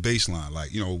testament to baseline.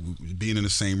 Like, you know, being in the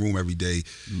same room every day,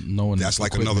 knowing that's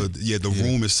like another. Yeah, the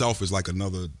room itself is like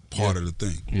another part of the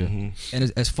thing. Yeah.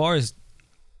 And as far as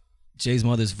Jay's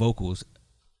mother's vocals,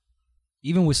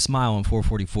 even with Smile on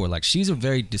 444, like she's a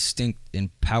very distinct and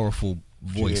powerful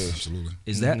voice. Yeah, absolutely.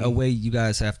 Is that a way you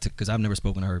guys have to, because I've never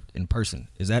spoken to her in person,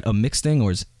 is that a mixed thing,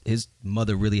 or does his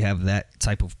mother really have that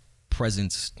type of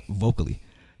presence vocally?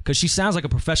 Because she sounds like a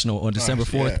professional on December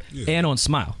 4th and on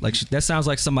Smile. Like that sounds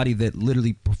like somebody that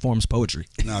literally performs poetry.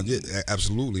 No, yeah,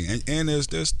 absolutely. And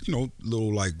there's you know,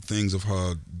 little like things of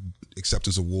her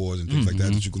acceptance awards and things like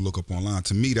that you can look up online.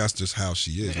 To me, that's just how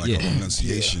she is, like her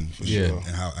pronunciation, and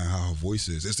how her voice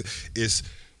is. It's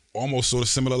almost sort of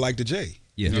similar like to Jay.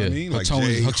 Yeah, you know what I mean? Her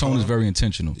Like tone is very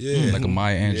intentional. Yeah, like a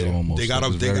Maya Angelou almost. They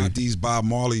got these Bob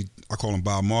Marley. I call them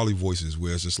Bob Marley voices,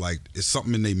 where it's just like it's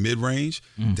something in their mid range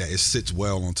that it sits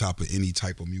well on top of any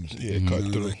type of music. Yeah, cut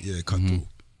through. Like, cut through.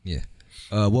 Yeah.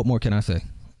 What more can I say?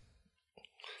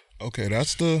 Okay,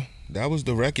 that was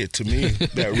the record to me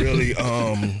that really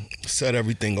set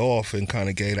everything off and kind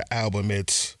of gave the album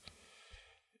its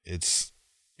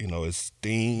you know, its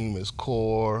theme, its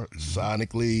core,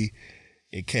 sonically.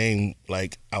 It came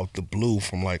like out the blue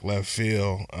from like left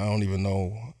field. I don't even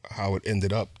know how it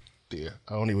ended up there.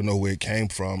 I don't even know where it came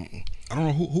from. I don't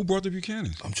know who brought the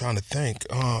Buchanans. I'm trying to think.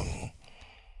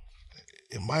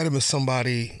 It might have been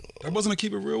somebody. That wasn't a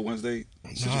Keep It Real Wednesday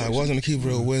situation? Nah, it wasn't a Keep It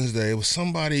Real Wednesday. It was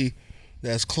somebody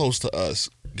that's close to us.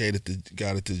 Got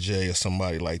it to Jay or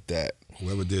somebody like that.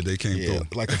 Whoever did, they came through.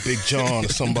 Like a Big John or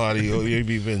somebody, or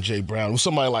maybe even Jay Brown. It was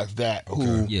somebody like that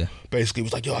who basically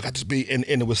was like, yo, I got this beat, and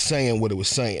it was saying what it was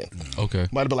saying. Okay.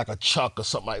 Might have been like a Chuck or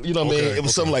something like, you know what I mean? It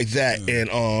was something like that.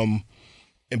 Yeah.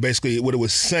 And basically what it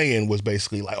was saying was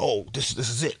basically like, oh, this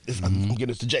is it. I'm getting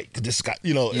this to Jay. Cause this guy,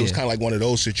 you know, it was kind of like one of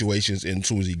those situations, and as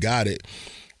soon as he got it,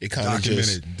 it kind of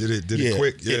just did it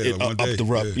quick. It one day. up the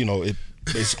rub, you know, it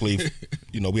basically,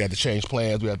 you know, we had to change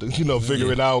plans. We had to, you know,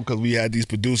 figure it out because we had these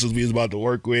producers we was about to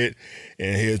work with,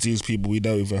 and here's these people we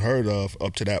never even heard of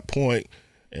up to that point,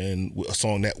 and a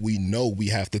song that we know we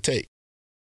have to take.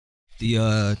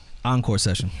 The encore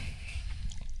session.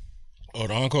 Oh,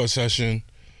 the encore session.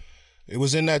 It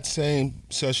was in that same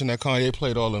session that Kanye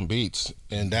played all them beats,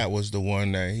 and that was the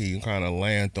one that he kind of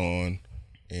landed on,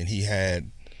 and he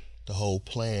had the whole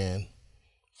plan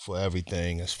for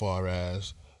everything as far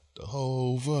as the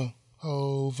hover,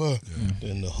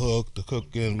 then the hook, the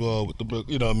cooking, well, with the,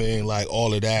 you know what I mean? Like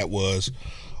all of that was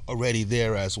already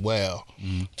there as well,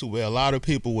 to where a lot of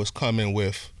people was coming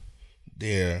with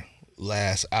their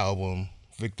last album,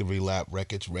 Victory Lap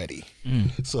Records, ready.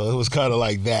 So it was kind of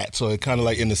like that. So it kind of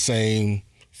like in the same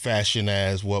fashion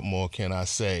as What More Can I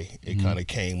Say? It kind of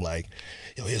came like,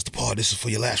 yo, here's the part. This is for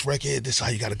your last record. This is how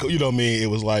you got to go. You know what I mean? It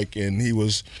was like, and he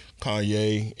was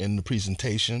Kanye in the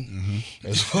presentation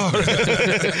as far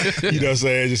as, you know what I'm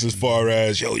saying? Just as far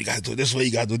as, yo, you got to do it this way,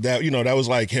 you got to do that. You know, that was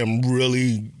like him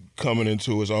really coming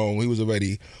into his own. He was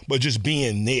already, but just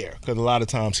being there, because a lot of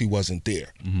times he wasn't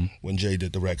there when Jay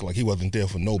did the record. Like he wasn't there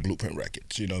for no Blueprint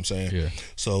records, you know what I'm saying? Yeah.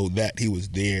 So that he was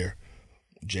there,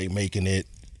 Jay making it,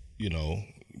 you know,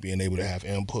 being able to have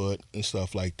input and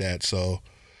stuff like that. So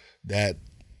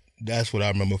that's what I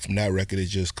remember from that record, is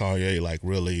just Kanye like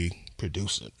really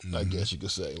producing, I guess you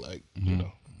could say, like,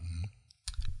 you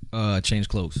know. Change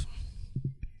Clothes.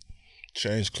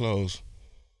 Change Clothes.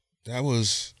 That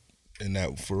was in that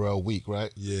Pharrell week,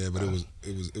 right? Yeah, but it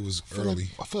was early.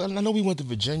 I know we went to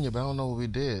Virginia, but I don't know what we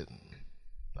did.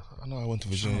 I know I went to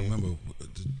I Virginia. don't remember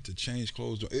the Change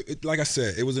Clothes. Like I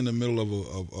said, it was in the middle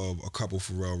of a couple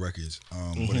Pharrell records,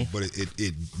 but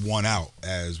it won out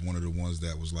as one of the ones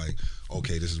that was like,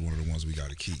 okay, this is one of the ones we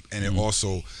got to keep. And it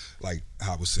also, like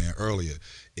I was saying earlier,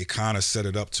 it kind of set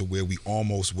it up to where we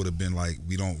almost would have been like,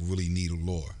 we don't really need a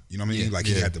law. You know what I mean? Like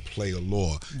he had to play a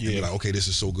law and be like, okay, this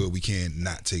is so good, we can't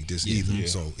not take this either. Yeah.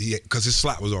 So because his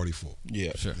slot was already full.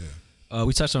 Yeah, sure. Yeah.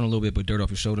 We touched on it a little bit, but Dirt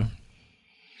Off Your Shoulder.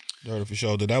 Dirt Off Your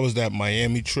Shoulder. That was that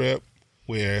Miami trip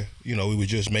where, you know, we were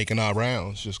just making our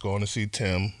rounds, just going to see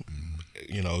Tim,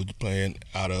 you know, playing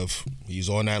out of, he's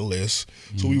on that list.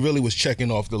 So we really was checking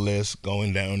off the list,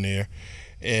 going down there.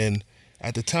 And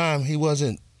at the time, he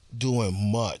wasn't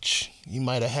doing much. He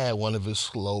might have had one of his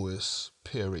slowest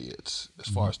periods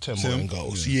as far as Timbaland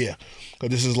goes. Yeah. Because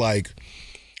this is like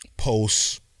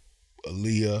post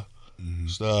Aaliyah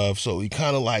stuff. So he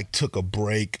kind of like took a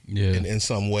break in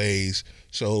some ways.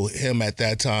 So him at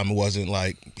that time, it wasn't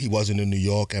like, he wasn't in New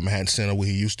York at Manhattan Center where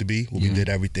he used to be, where we did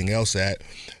everything else at.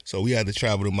 So we had to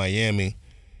travel to Miami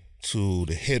to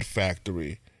the Hit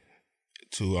Factory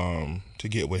to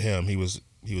get with him. He was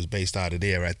based out of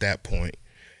there at that point.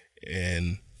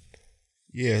 And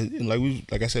Yeah, and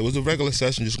like I said, it was a regular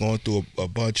session, just going through a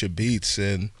bunch of beats,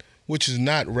 and which is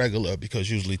not regular because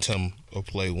usually Tim will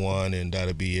play one and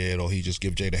that'll be it, or he just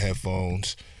give Jay the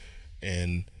headphones,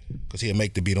 and because he'll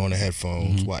make the beat on the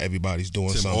headphones while everybody's doing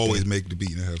Tim something. always make the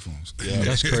beat in the headphones. Yeah.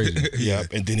 That's crazy. Yeah,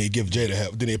 and then he'd give Jay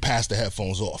then he'd pass the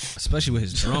headphones off. Especially with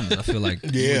his drums, I feel like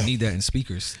you would need that in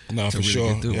speakers. No, to for really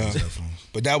sure. get through. Yeah.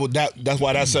 But that's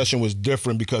why that session was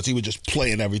different, because he was just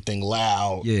playing everything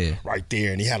loud right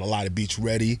there, and he had a lot of beats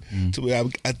ready. So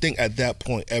I think at that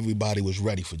point everybody was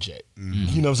ready for Jay.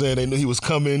 You know what I'm saying? They knew he was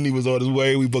coming. He was on his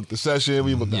way. We booked the session.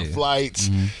 We booked our flights.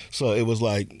 So it was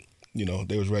like, you know,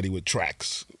 they was ready with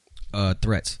tracks.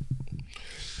 Threats.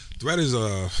 Threat is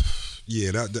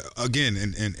that again,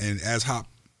 and as Hop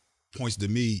points to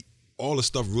me, all the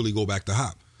stuff really go back to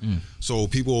Hop. So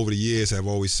people over the years have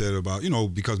always said about, you know,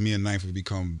 because me and Ninth have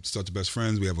become such best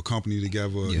friends, we have a company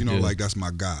together, you know, like that's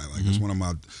my guy. Like it's one of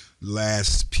my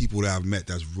last people that I've met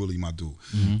that's really my dude.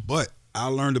 But I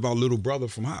learned about Little Brother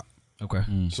from Hop. Okay.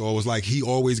 So it was like he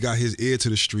always got his ear to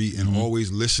the street and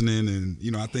always listening, and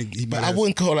you know, I think he. But I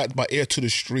wouldn't call that my ear to the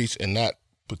streets in that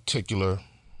particular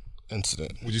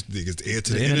incident. What you think? It's the ear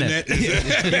to the internet?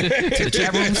 To the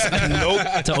chat rooms?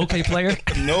 Nope. To OK Player?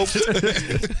 Nope.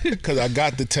 Because I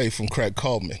got the tape from Craig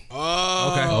Coleman.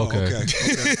 Oh, okay.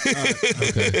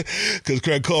 Because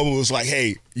Craig Coleman was like,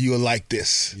 "Hey, you'll like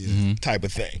this," type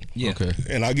of thing. Yeah. Okay.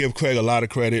 And I give Craig a lot of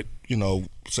credit. You know,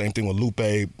 same thing with Lupe,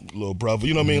 Little Brother.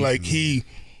 You know what I mean? Like he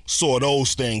saw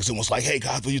those things and was like, "Hey,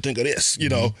 guys, what do you think of this?" You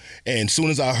know. And as soon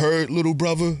as I heard Little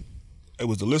Brother, it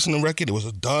was the listening record. It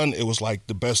was done. It was like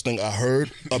the best thing I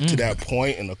heard up to that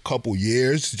point in a couple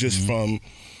years, just from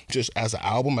as an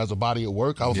album, as a body of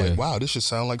work. I was like, wow, this should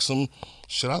sound like some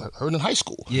shit I heard in high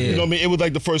school. Yeah. You know what I mean? It was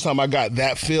like the first time I got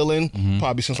that feeling,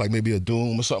 probably since like maybe a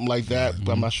Doom or something like that.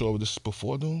 But I'm not sure if this is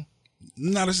before Doom.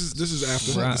 No, this is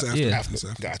after. Right. It's after. Yeah. It's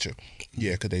after. Gotcha.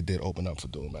 Yeah, because they did open up for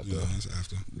Doom at the It's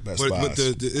after. Best but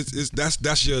Buys.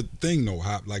 that's your thing though,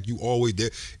 Hop. Like you always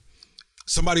did.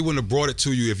 Somebody wouldn't have brought it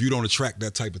to you if you don't attract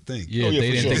that type of thing. Yeah, yeah, they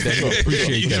for didn't sure. think that you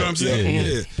appreciate You that. know what I'm saying?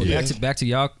 Yeah. But back to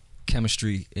y'all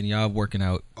chemistry and y'all working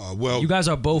out. Well, You guys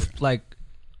are both like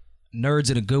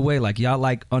nerds in a good way. Like y'all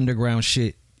like underground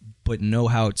shit, but know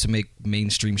how to make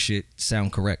mainstream shit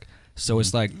sound correct. So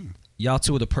it's like y'all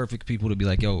two are the perfect people to be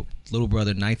like, yo, Little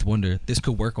Brother, Ninth Wonder, this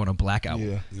could work on a black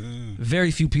album. Yeah.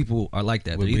 Very few people are like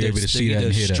that. Would They're be able to see that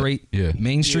and hear that. straight Yeah.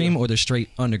 mainstream or they're straight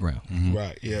underground.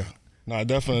 Right, yeah. No, I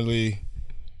definitely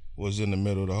was in the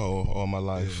middle the all my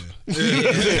life.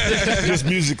 Just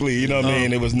musically, you know what I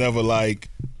mean? It was never like,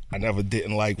 I never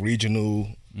didn't like regional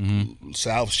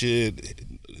South shit,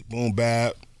 boom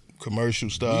bap, commercial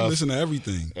you stuff. listen to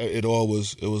everything. It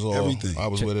was all Everything. I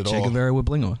was with it Che all. Guevara with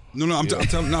bling on. No, I'm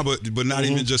telling but not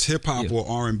even just hip hop or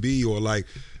R&B or like.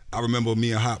 I remember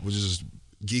me and Hop was just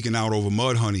geeking out over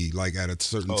Mudhoney like at a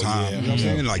certain time. yeah. You know what I'm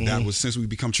saying? Like that was since we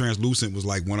become Translucent was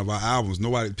like one of our albums.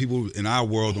 People in our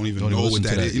world don't even know what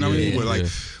that is. You know what I mean? But like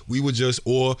we would just,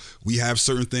 or we have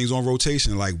certain things on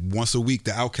rotation. Like once a week,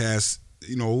 the Outkast,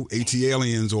 you know, AT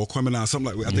Aliens or Criminal,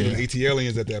 something like. I think AT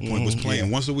Aliens at that point was playing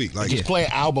once a week. Like Just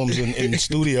playing albums in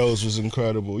studios was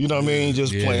incredible. You know what I mean?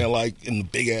 Just playing like in the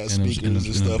big ass In them- speakers in and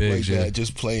them stuff bigs, like yeah. that.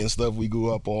 Just playing stuff we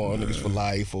grew up on, Niggas for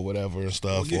Life or whatever and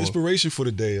stuff. get Or- inspiration for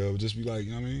the day of just be like, you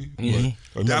know what I mean?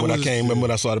 But Remember when I was- came? Remember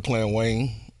when I started playing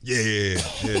Wayne? Yeah.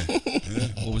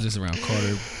 What was this around?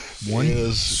 Carter 1? It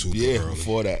was, Super early.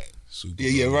 before that. Super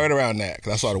Yeah, right around that.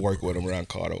 Because I started working with him around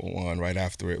Carter 1 right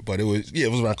after it. But it was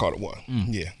around Carter 1.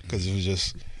 Yeah, because it was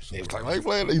just, it was like, why you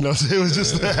playing? You know, it was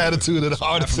just the attitude of the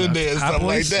artists in there and Hot stuff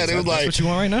like Boys? that. It was That's like, what you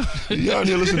want right now? y'all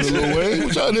here listening to Lil Wayne?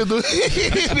 What y'all here doing?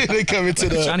 They come into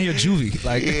the, Trying to hear Juvie.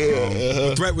 Like,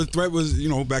 But Threat was, you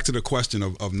know, back to the question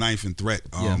of Ninth and Threat.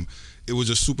 It was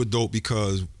just super dope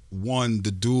because one,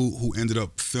 the dude who ended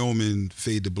up filming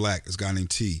Fade to Black is a guy named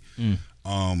T.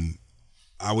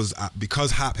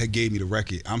 Because Hop had gave me the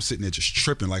record, I'm sitting there just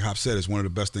tripping. Like Hop said, it's one of the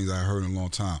best things I heard in a long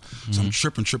time. So I'm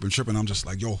tripping. I'm just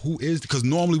like, yo, who is? Because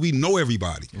normally we know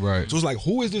everybody. Right. So it's like,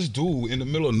 who is this dude in the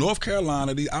middle of North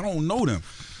Carolina? I don't know them.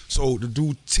 So the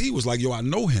dude T was like, yo, I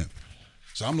know him.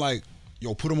 So I'm like,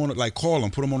 yo, put him on, like, call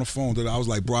him, put him on the phone. I was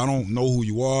like, bro, I don't know who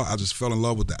you are. I just fell in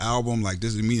love with the album. Like,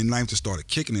 this is me and Ninth just started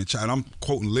kicking and chatting. I'm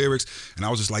quoting lyrics, and I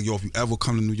was just like, yo, if you ever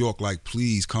come to New York, like,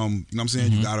 please come. You know what I'm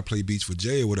saying? You gotta play beats for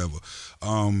Jay or whatever.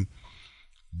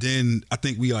 Then I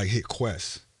think we like hit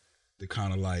Quest to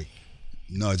kind of like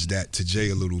nudge that to Jay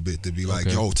a little bit to be like,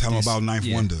 Okay. yo, tell him about Ninth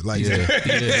Wonder. Like, Yeah.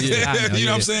 you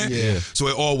know what I'm saying? Yeah. So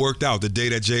it all worked out. The day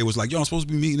that Jay was like, yo, I'm supposed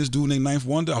to be meeting this dude named Ninth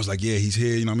Wonder. I was like, yeah, he's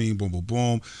here. You know what I mean? Boom, boom,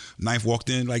 boom. Ninth walked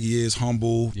in like he is,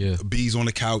 humble. Yeah. B's on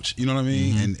the couch. You know what I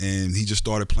mean? And he just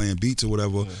started playing beats or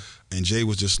whatever. And Jay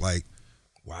was just like,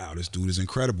 wow, this dude is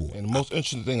incredible. And the most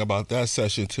interesting thing about that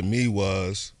session to me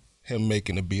was him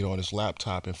making the beat on his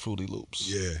laptop in Fruity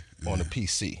Loops. Yeah. On the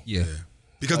PC. Yeah.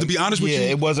 Because to be honest with you,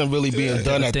 it wasn't really being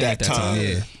done at thing that time.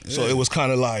 Yeah. So it was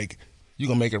kind of like, you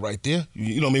gonna make it right there?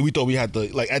 You know what I mean? We thought we had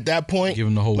to, like, at that point, Give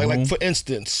him the whole room? like for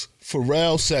instance,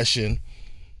 Pharrell's session,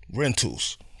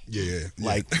 Rentals. yeah.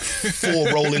 Like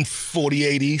 4 rolling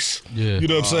 4080s. Yeah. You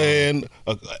know what I'm saying?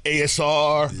 A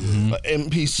ASR, a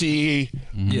MPC,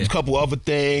 Yeah. a couple other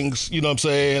things. You know what I'm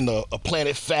saying? A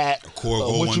Planet Fat.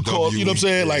 Korg what you call? 01W, You know what I'm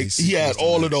saying? yeah, Like he had sequenced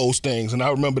all that. of those things, and I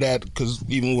remember that because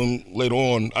even when later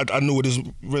on, I knew what his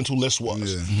rental list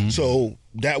was. Yeah. So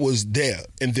that was there,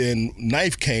 and then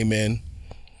Knife came in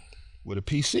with a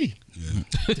PC.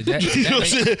 Did that, You know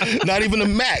what I'm saying? Not even a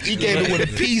Mac. He came in with a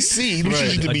PC. Them shit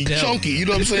used to be A Dell. chunky. You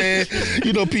know what I'm saying?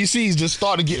 You know, PCs just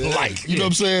started getting light. You know what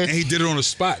I'm saying? And he did it on the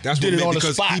spot. That's Did what it made on the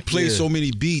because spot. he played Yeah. so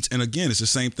many beats. And again, it's the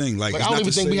same thing. Like, Like, it's I don't not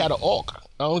even to think we say- had an aux.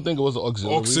 I don't think it was an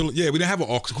auxiliary. Yeah, we didn't have an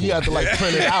aux cord. He had to like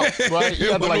print it out, right? He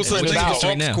had to like print it out.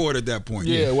 right now. aux cord at that point.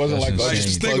 Yeah, it wasn't That's like insane. us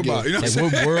Just plug think in. about it. You know what I'm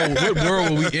Like saying? what world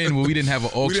were we in where we didn't have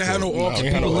an aux We didn't have no cord? aux No, cord. we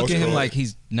had People no look at him aux like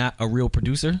he's not a real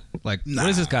producer. Like, what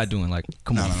is this guy doing? Like,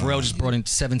 come on, Pharrell just brought in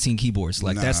 17 keyboards.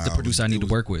 Like, that's the producer I need to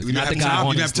work with. We Not the didn't guy have time,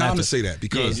 on you didn't his have time to laptop. say that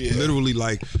because Yeah. literally,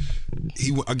 like,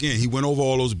 he went over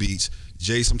all those beats.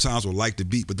 Jay sometimes will like the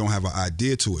beat but don't have an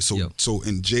idea to it. So Yep. so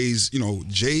in Jay's,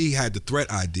 Jay had the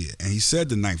threat idea and he said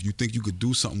to Ninth, you think you could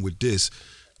do something with this?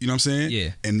 You know what I'm saying? Yeah.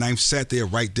 And Ninth sat there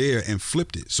right there and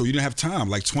flipped it. So you didn't have time.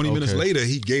 Like 20 minutes Okay. later,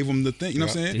 he gave him the thing. You know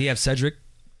what I'm saying? Did he have Cedric,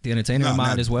 the entertainer, in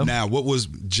mind as well? Now, what was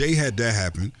Jay had that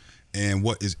happen, and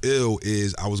what is ill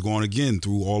is I was going again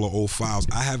through all the old files.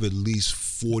 I have at least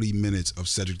 40 minutes of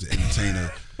Cedric the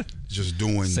Entertainer just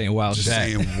doing Saying wild shit.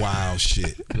 saying wild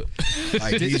shit.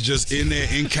 Like he's just in there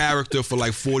in character for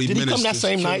like 40 Did he minutes. come that just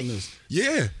same killing night? this.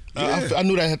 Yeah. Yeah. I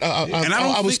knew that. And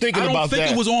I was thinking about I don't think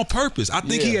that. it was on purpose. I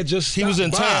think he had just He was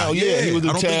in stopped town. by. Yeah, he was in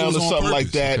I don't think it town was or on something like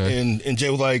purpose. that. Okay. And Jay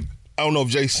was like, I don't know if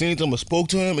Jay seen him or spoke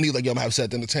to him, and he's like, "Yo, I'm gonna have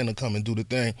Seth the Entertainer come and do the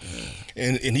thing,"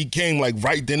 and he came like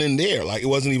right then and there. Like it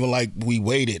wasn't even like we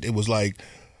waited. It was like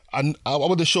I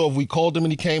wasn't sure if we called him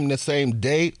and he came the same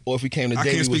day or if he came the I day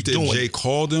can't he was speak to doing if Jay it.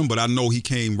 called him, but I know he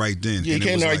came right then. Yeah, he and it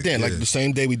came was right then, like yeah. the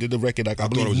same day we did the record. Like I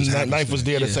thought it was believe just Ninth was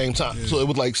there at the same time, so it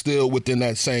was like still within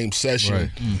that same session. Right.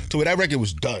 To where that record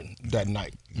was done that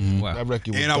night. Wow. That record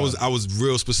was And done. I was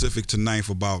real specific to Ninth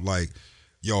about like,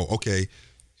 yo, okay,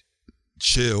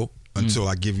 chill until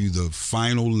I give you the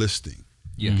final listing.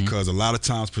 Yeah. Because a lot of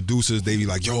times producers, they be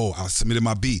like, yo, I submitted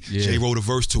my beat. Yeah. Jay wrote a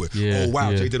verse to it. Yeah, Oh, wow,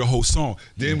 yeah. Jay did a whole song.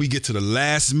 Then we get to the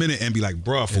last minute and be like,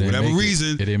 bruh, for didn't whatever make it. reason,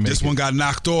 It didn't make this it. one got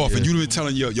knocked off. And Yeah. you've been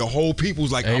telling your whole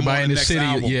people's like, Everybody I'm on in the next city,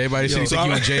 album. yeah, everybody in the city So think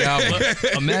you I- on Jay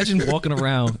album. Imagine walking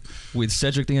around with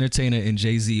Cedric the Entertainer and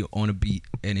Jay-Z on a beat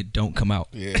and it don't come out.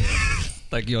 yeah.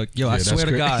 Like, yo, I that's swear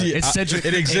to cra- God, Yeah, it's Cedric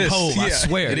it exists. and Hov, I Yeah,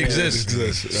 swear. it exists.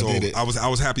 So I did it. I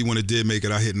was happy when it did make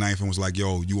it. I hit Ninth and was like,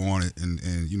 "Yo, you on it?" And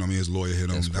you know what I mean, his lawyer hit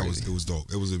him. That's It crazy. was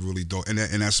dope. It was a really dope, and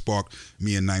that sparked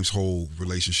me and Ninth's whole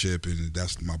relationship, and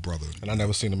that's my brother. And I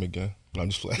never seen him again. No, I'm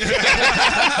just playing.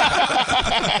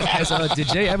 Did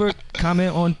Jay ever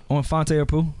comment on Fonte or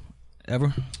Pooh?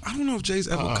 Ever? I don't know if Jay's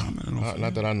ever commented on.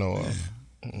 Not that I know of.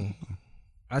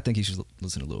 I think he should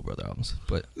listen to Little Brother albums.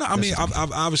 But No, I mean,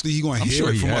 I've obviously he gonna hear sure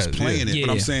it he from us has, playing yeah. it, Yeah,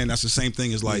 but I'm yeah. saying that's the same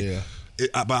thing as like. Yeah.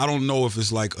 But I don't know if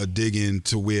it's like a dig in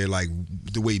to where like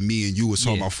the way me and you was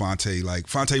talking Yeah. about Fonte. Like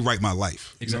Fonte write my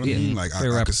life. You know what Exactly, I mean? yeah. Like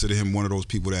Fair I rapper. consider him one of those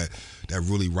people that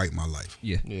really write my life.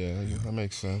 yeah. Yeah, that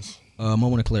makes sense.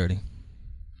 Moment of Clarity.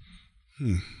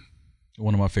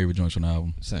 One of my favorite joints on the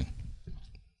album. Sing.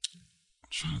 I'm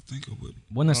trying to think of what.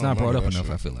 One that's not brought up that enough,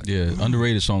 shit. I feel like. Yeah,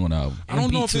 underrated song on the album. I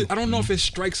don't know if MB2. I don't know if it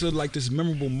strikes a like this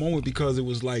memorable moment because it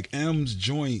was like M's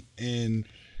joint and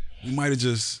we might have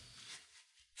just.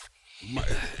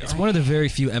 It's one of the very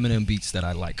few Eminem beats that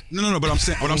I like. No. But I'm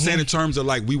saying what I'm saying in terms of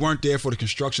like we weren't there for the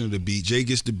construction of the beat. Jay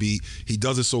gets the beat, he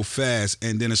does it so fast,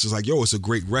 and then it's just like yo, it's a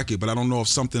great record. But I don't know if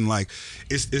something like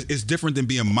it's different than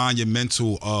being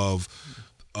monumental of,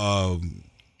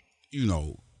 you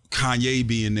know. Kanye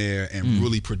being there and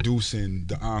really producing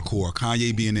the encore.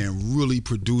 Kanye being there and really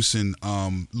producing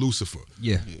Lucifer.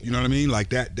 Yeah. You know what I mean? Like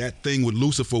that thing with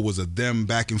Lucifer was a them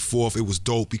back and forth. It was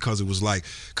dope because it was like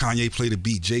Kanye played the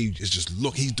beat. Jay is just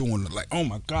he's doing like, oh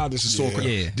my God, this is so cool.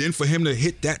 Yeah. Then for him to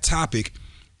hit that topic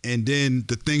and then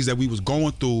the things that we was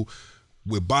going through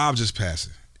with Bob just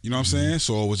passing. You know what I'm saying?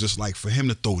 So it was just like for him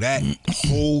to throw that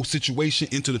whole situation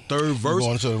into the third verse. You're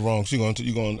going to the wrong. So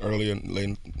you're going earlier and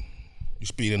later. You're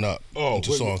speeding up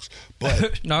into songs.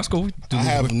 But No, it's cool. I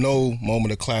have no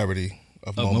moment of clarity.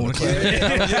 I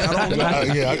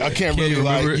can't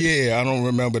really I don't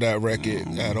remember that record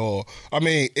at all. I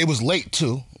mean, it was late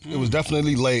too. It was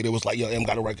definitely late. It was like, yo, M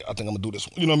got a record. I think I'm gonna do this.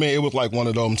 You know what I mean? It was like one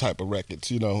of them type of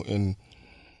records, you know. And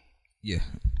yeah,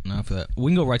 no, for that, we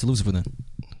can go right to Lucifer then.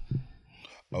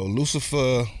 Oh,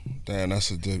 Lucifer, damn, that's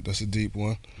a deep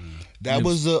one. That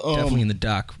was definitely in the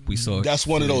doc we saw. That's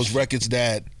one of those records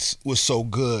that was so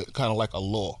good, kind of like a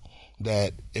law,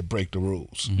 that it break the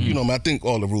rules. You know, I think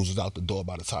all the rules was out the door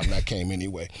by the time that came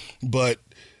anyway. But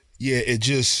yeah, it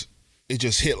just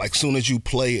hit. Like soon as you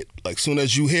play it, like soon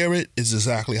as you hear it, it's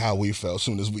exactly how we felt.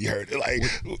 Soon as we heard it, like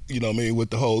you know what I mean, with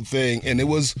the whole thing, and it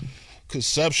was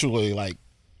conceptually like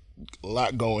a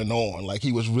lot going on. Like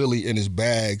he was really in his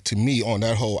bag to me on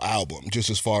that whole album, just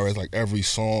as far as like every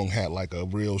song had like a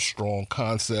real strong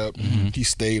concept. He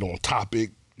stayed on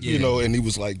topic, you know, and he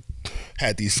was like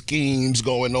had these schemes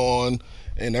going on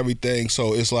and everything.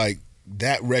 So it's like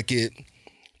that record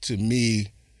to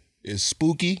me is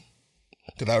spooky,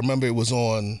 because I remember it was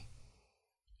on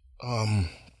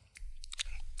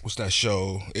what's that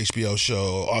show, HBO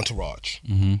show, Entourage.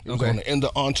 It was on the end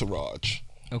of Entourage.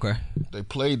 Okay. They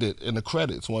played it in the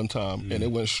credits one time, and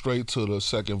it went straight to the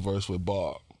second verse with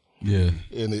Bob. Yeah.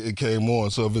 And it came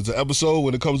on. So if it's an episode,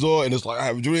 when it comes on and it's like, I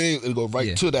have a dream, it'll go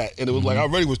right to that. And it was like, I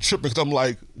already was tripping because I'm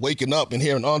like waking up and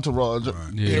hearing Entourage,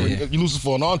 hearing Lucifer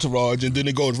on Entourage, and then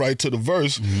it goes right to the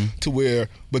verse to where,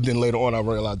 but then later on I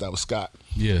realized that was Scott.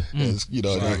 Yeah. As, you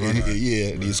know,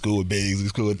 he's cool with Biggs,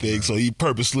 he's cool with things. So he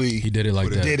purposely did it like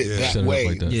that. Did it that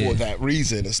way for that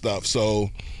reason and stuff. So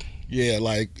yeah,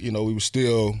 like, you know, we were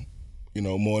still, you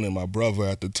know, mourning my brother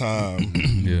at the time.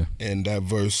 And that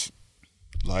verse,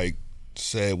 like,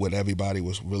 said what everybody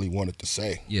was really wanted to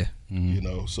say. Yeah. You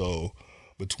know, so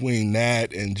between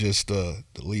that and just the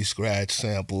Lee Scratch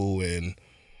sample and,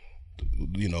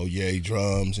 you know, Ye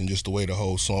drums and just the way the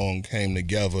whole song came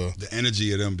together. The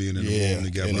energy of them being in the room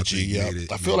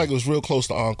together. I feel like it was real close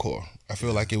to Encore. I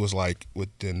feel like it was like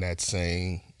within that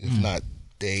same, if not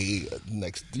day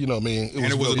next, you know what I mean?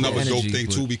 It was another dope thing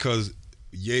too, because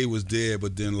Ye was there,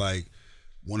 but then like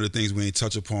one of the things we ain't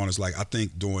touch upon is like, I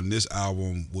think during this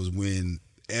album was when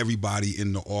everybody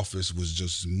in the office was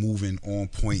just moving on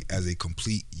point as a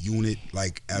complete unit,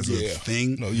 like as a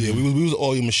thing. No, we was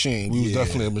all your machine. We was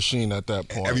definitely a machine at that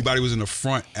point. Everybody was in the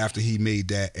front after he made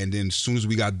that, and then as soon as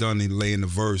we got done and laying the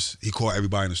verse, he called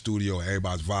everybody in the studio.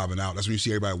 Everybody's vibing out. That's when you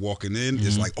see everybody walking in.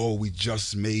 It's like, oh, we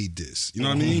just made this. You know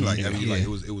what I mean? Like, like it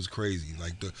was crazy.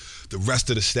 Like the rest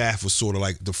of the staff was sort of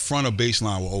like the front of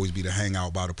Baseline will always be the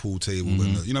hangout by the pool table.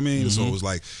 And you know what I mean? So it was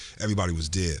like everybody was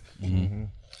there.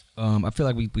 I feel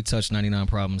like we touched 99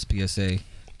 Problems, PSA,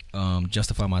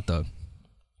 Justify My Thug.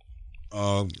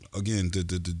 Again, the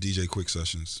DJ Quick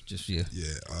sessions. Just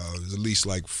there's at least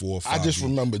like 4 or 5. I just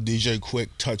remember DJ Quick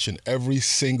touching every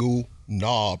single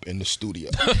knob in the studio.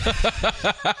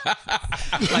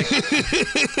 like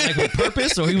with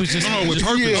purpose, or he was just with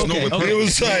purpose. No, with purpose. It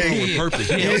was like with purpose.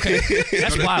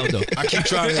 That's wild though. I keep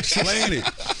trying to explain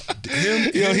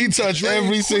it. He touched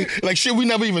every single, like shit we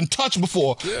never even touched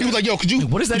before. He was like, "Yo, could you?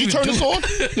 What is that? Could you turn this on?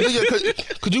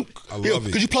 Could you? I love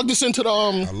it. Could you plug this into the?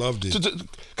 I loved it.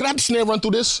 Could I have the snare run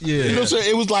through this? You know what I'm saying?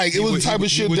 It was like it was the type of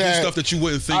shit that stuff that you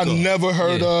wouldn't think I of. never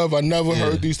heard of. I never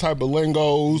heard these type of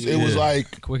lingos. It was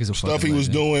like Quick as a stuff he was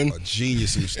doing. A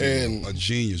genius in the studio. A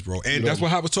genius, bro. And that's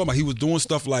what I was talking about. He was doing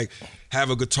stuff like have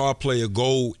a guitar player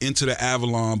go into the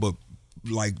Avalon, but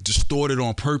like distorted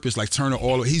on purpose, like turn it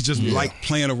all. He's just like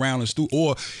playing around in the studio.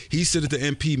 Or he sit at the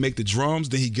MP, make the drums,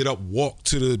 then he get up, walk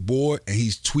to the board, and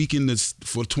he's tweaking this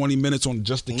for 20 minutes on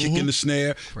just the kick in the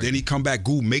snare. Right. Then he come back,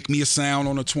 make me a sound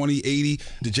on a 2080,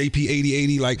 the JP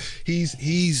 8080. Like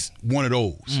he's one of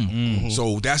those.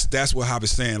 So that's what I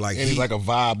was saying. Like, and he's like a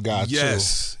vibe guy too.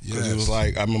 Yes. Because it was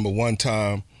like, I remember one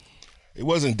time, it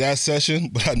wasn't that session,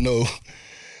 but I know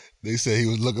they said he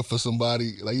was looking for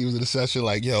somebody. Like he was in a session,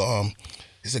 like, yo,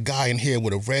 there's a guy in here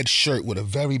with a red shirt with a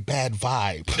very bad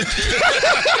vibe.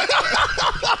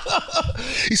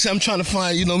 He said, I'm trying to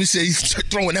find, you know, he said he's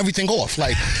throwing everything off.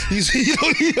 Like, he's, you know,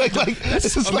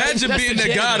 imagine being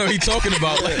that guy that he's talking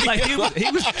about. Like he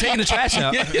was taking the trash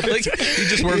out. Like, he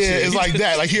just works here. It's like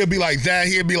that. Like, he'll be like that.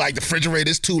 He'll be like, the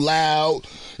refrigerator's too loud.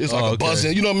 It's like a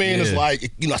buzzing. You know what I mean? It's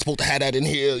like, you're not supposed to have that in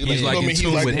here. He's like in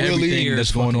tune with everything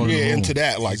that's going on in the room. Into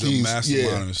that. Like, he's a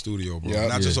mastermind in the studio, bro.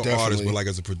 Not just an artist, but like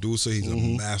as a producer, he's a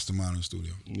mastermind in the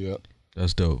studio. Yeah.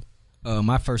 That's dope.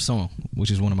 My first song,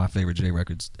 which is one of my favorite J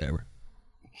records ever.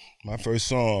 My first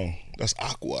song, that's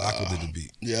Aqua. Aqua did the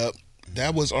beat. Yep.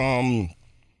 That was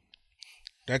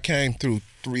that came through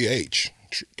 3H.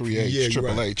 3H, Yeah, you're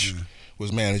Triple right. H Yeah.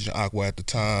 was managing Aqua at the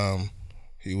time.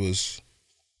 He was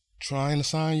trying to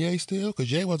sign Ye still,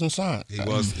 because Ye wasn't signed. He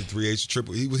was the 3H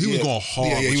triple. He was going hard.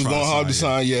 Yeah, with he was trying going hard to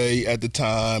sign sign Ye at the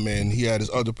time, and he had his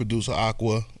other producer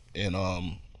Aqua, and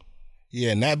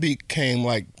and that beat came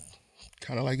like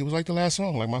kind of like it was like the last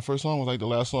song. Like my first song was like the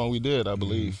last song we did, I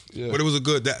believe. Yeah. But it was a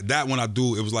good that one I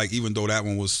do. It was like, even though that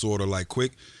one was sort of like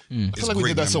quick, I feel like we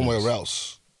did that somewhere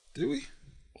else. Did we?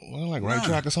 Wasn't it like Right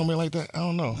Track or something like that? I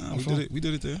don't know. Nah, we did it. We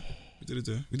did it there. We did it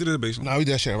there. We did it at Baseline. Nah, we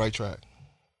did that shit at Right Track.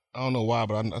 I don't know why,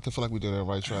 but I feel like we did it at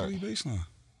Right Track. Probably Baseline.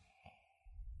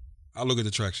 I'll look at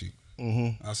the track sheet.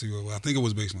 Mm-hmm. I'll see what I think it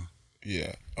was Baseline.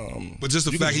 Yeah. But just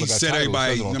the You can fact just he look at said titles,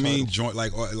 everybody, it says it on I mean, titles. joint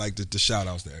like the shout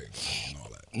outs to everybody and all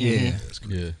that. Yeah. It's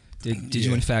crazy. Yeah. Did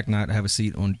you in fact not have a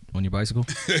seat on your bicycle?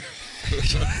 I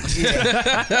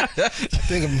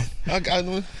think I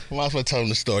might as well tell them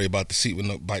the story about the seat with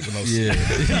no bike with no seat.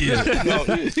 Yeah. No,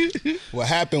 what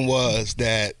happened was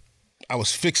that I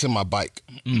was fixing my bike,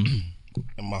 and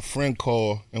my friend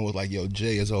called and was like, "Yo,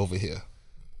 Jay is over here."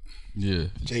 Yeah.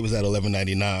 Jay was at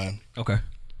 1199. Okay.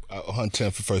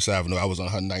 110th for First Avenue. I was on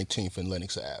 119th in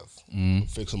Lenox Ave,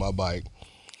 fixing my bike,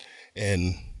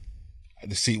 and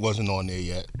the seat wasn't on there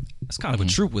yet. That's kind of a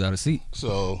troop without a seat.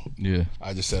 So Yeah.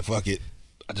 I just said, "Fuck it."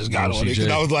 I just got Yeah, on it because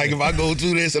CJ. I was like, if I go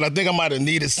through this, and I think I might have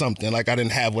needed something, like I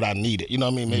didn't have what I needed. You know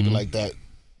what I mean? Maybe like that,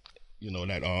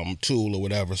 that tool or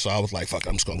whatever. So I was like, "Fuck,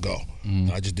 I'm just gonna go."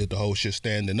 And I just did the whole shit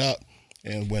standing up.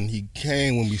 And when he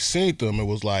came, when we seen them, it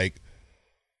was like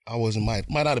I wasn't might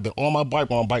not have been on my bike,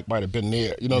 but my bike might have been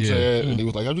there. You know what I'm Yeah. saying? And he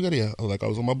was like, "How'd you get here?" I was like, "I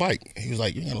was on my bike." And he was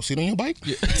like, "You ain't got no seat on your bike?"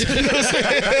 You know what I'm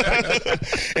saying?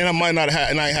 And I might not have,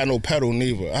 and I ain't had no pedal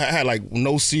neither. I had like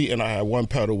no seat, and I had one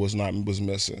pedal was missing.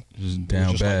 Just It was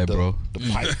down just bad, like bro. the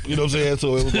pipe. You know what I'm saying?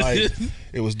 So it was like,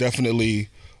 it was definitely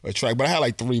a track. But I had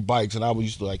like 3 bikes, and I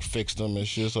used to like fix them and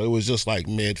shit. So it was just like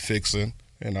mid fixing,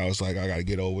 and I was like, I got to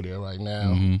get over there right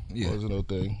now. Yeah. It was no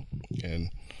thing. And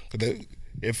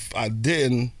if I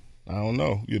didn't, I don't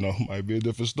know, might be a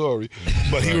different story.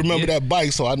 But he remembered that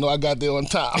bike, so I know I got there on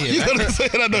time. You know what I'm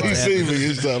saying? I know he seen me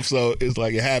and stuff, so it's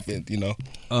like it happened,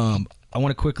 I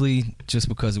want to quickly, just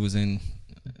because it was in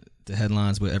the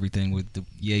headlines with everything with the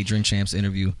Ye Drink Champs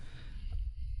interview,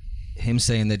 him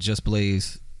saying that Just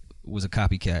Blaze was a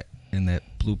copycat and that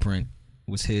Blueprint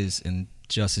was his and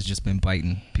Just has just been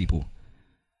biting people.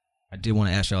 I did want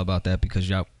to ask y'all about that because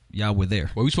y'all were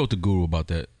there. Well, we spoke to Guru about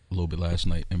that a little bit last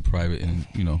night in private, and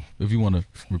if you want to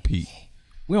repeat.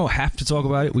 We don't have to talk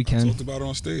about it. We can. Talked about it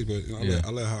on stage, but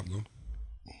I'll let Hop go.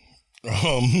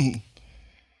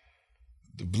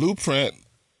 The Blueprint,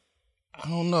 I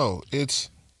don't know. It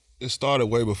started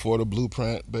way before the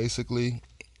Blueprint, basically.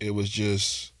 It was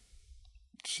just,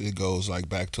 it goes like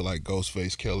back to like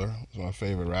Ghostface Killer, was my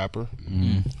favorite rapper.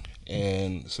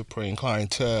 And Supreme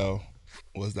Clientele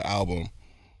was the album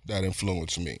that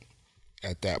influenced me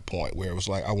at that point, where it was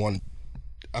like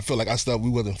I feel like we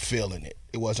wasn't feeling it.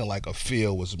 It wasn't like a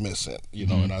feel was missing,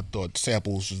 and I thought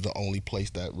samples was the only place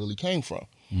that really came from.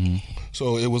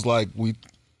 So it was like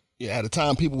at the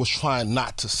time people was trying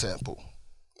not to sample,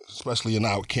 especially in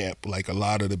our camp. Like a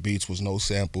lot of the beats was no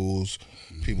samples.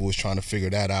 People was trying to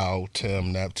figure that out,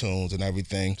 Tim, Neptunes and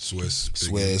everything. Swiss.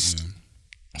 Yeah.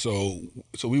 So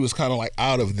we was kind of like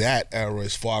out of that era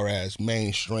as far as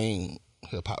mainstream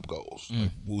hip hop goes.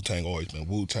 Like Wu-Tang always been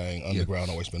Wu-Tang, Underground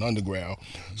always been Underground.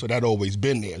 So that always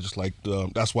been there. Just like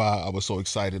that's why I was so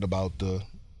excited about the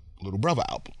Little Brother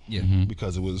album. Yeah.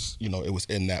 Because it was, it was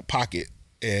in that pocket.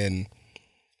 And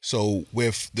so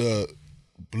with the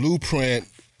Blueprint,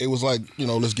 it was like,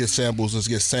 let's get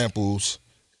samples.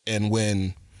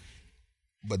 And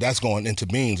but that's going into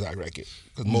Beans, I reckon.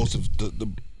 Because most of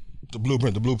the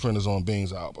Blueprint is on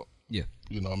Beans' album. Yeah.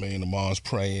 You know what I mean? The Mom's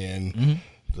Praying,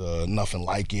 the Nothing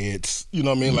Like It, you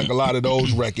know what I mean? Like a lot of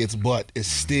those records, but it's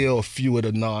still a few of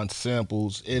the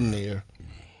non-samples in there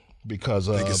because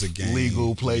of it's a game.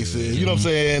 legal places, you know what I'm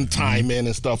saying? Timing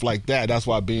and stuff like that. That's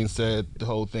why Bean said the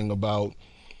whole thing about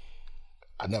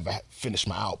I never finished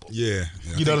my album. Yeah.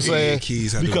 You know what I'm saying?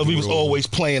 Keys had to because we do was it all. always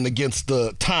playing against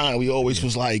the time. We always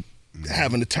was like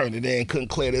having to turn it in, couldn't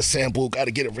clear this sample, got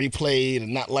to get it replayed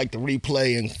and not like the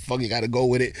replay and fucking got to go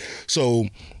with it. So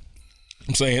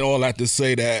I'm saying all that to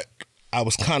say that I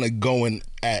was kind of going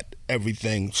at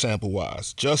everything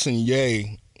sample-wise. Justin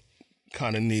Ye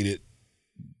kind of needed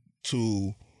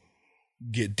to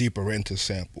get deeper into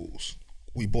samples.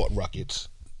 We bought records.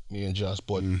 Me and Just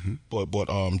bought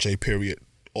J Period,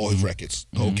 all his records,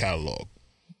 the whole catalog.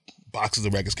 Boxes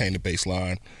of records came to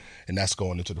Baseline, and that's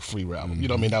going into the Free album. You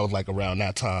know what I mean? That was like around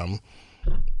that time.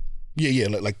 Yeah,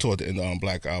 like toward the end of the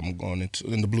Black album, going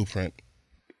in the Blueprint.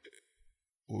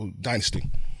 Dynasty.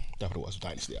 That's what it was,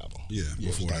 Dynasty album. Yeah, it was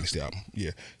before that. Dynasty album.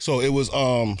 Yeah. So it was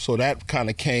so that kind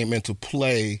of came into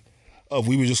play of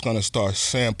we were just gonna start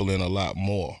sampling a lot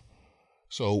more.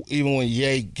 So even when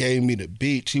Ye gave me the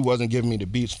beats, he wasn't giving me the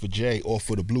beats for Jay or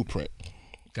for the Blueprint.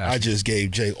 Gotcha. I just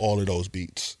gave Jay all of those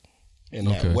beats in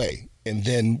that way. And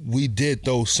then we did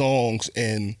those songs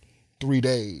in 3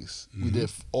 days. We did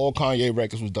all Kanye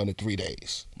records was done in 3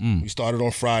 days. We started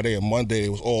on Friday and Monday it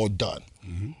was all done.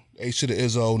 H to the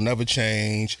Izzo, Never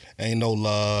Change, Ain't No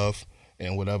Love,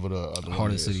 and whatever the other one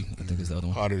Heart of is. the City, I think is the other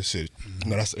one. Heart of the City.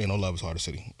 No, that's Ain't No Love is Heart of the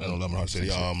City. Ain't No Love and Heart of the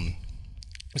City.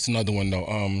 It's another one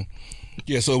though.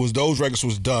 Yeah, so it was those records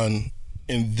was done,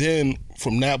 and then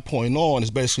from that point on, it's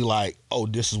basically like, oh,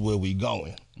 this is where we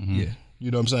going. Yeah.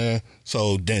 You know what I'm saying?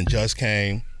 So then Just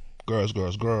came, Girls,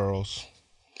 Girls, Girls,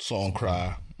 Song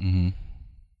Cry.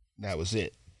 That was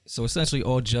it. So essentially,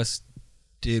 all Just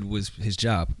did was his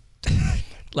job.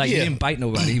 Like he Yeah. didn't bite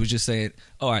nobody. He was just saying,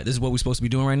 "All right, this is what we're supposed to be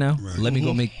doing right now. Right. Let me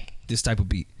go make this type of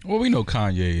beat." Well, we know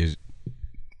Kanye is,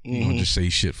 you know, just say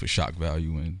shit for shock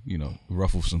value and, you know,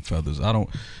 ruffle some feathers.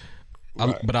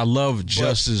 But I love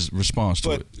Just's response to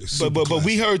But it. but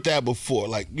we heard that before.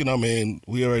 Like, you know what I mean?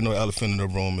 We already know elephant in the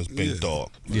room is Big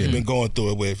Dog. We've been going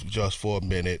through it with Just for a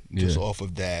minute, just off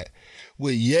of that.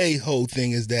 With Ye, whole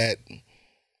thing is that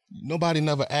nobody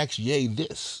never asked Ye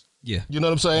this. Yeah. You know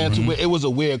what I'm saying? So it was a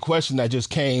weird question that just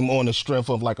came on the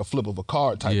strength of like a flip of a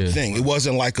card type of thing. It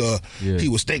wasn't like he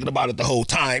was thinking about it the whole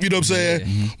time. You know what I'm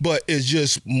saying? But it's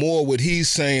just more what he's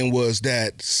saying was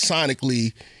that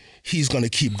sonically he's going to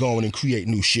keep going and create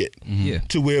new shit. Yeah.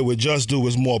 To where with Just Do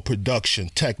is more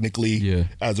production. Technically, Yeah.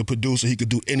 as a producer, he could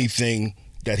do anything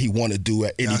that he want to do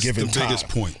at any That's given the time. biggest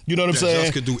point. You know what I'm That saying?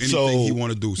 Just could do anything So, he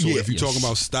want to do. So yeah. if you're talking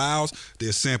about styles,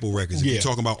 there's sample records. If Yeah. you're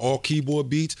talking about all keyboard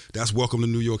beats, that's Welcome to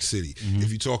New York City. If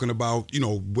you're talking about, you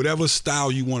know, whatever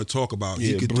style you want to talk about,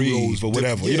 he could Breathe do those or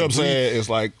whatever. You know what I'm saying? It's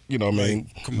like, you know what I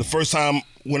mean? Like, come The on. first time,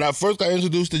 when I first got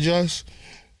introduced to Just,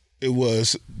 it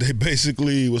was, they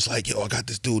basically was like, yo, I got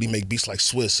this dude, he make beats like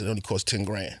Swiss, and it only costs 10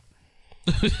 grand.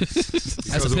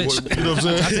 That's a pitch. You know what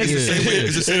I'm saying? It's the same way.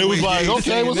 It's the same And it was way like, Ye was okay,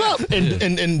 saying what's that. up?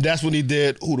 And that's when he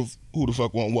did Who the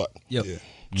Fuck Want What. Yep. Yeah.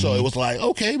 So it was like,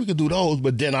 okay, we could do those.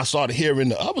 But then I started hearing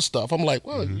the other stuff. I'm like,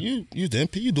 well, you the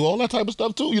MP, you do all that type of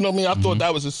stuff too. You know what I mean? I thought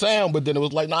that was his sound, but then it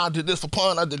was like, nah, I did this for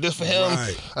Pun, I did this for him,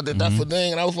 Right. I did that for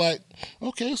Ding. And I was like,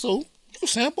 okay, so you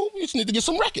sample, you just need to get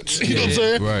some records. You know what I'm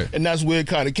saying? Right. And that's where it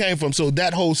kind of came from. So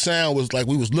that whole sound was like,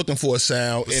 we was looking for a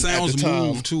sound. The and sounds at the time,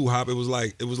 move too, Hop. It was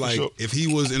like sure. if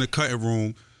he was in a cutting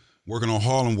room working on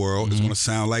Harlem World, it's gonna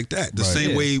sound like that. The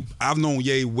same way I've known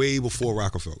Ye way before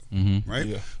Rockefeller, right?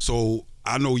 Yeah. So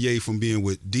I know Ye from being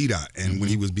with D-Dot and when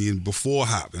he was being before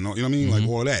Hop and all, you know what I mean? Like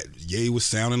all of that. Ye was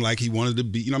sounding like he wanted to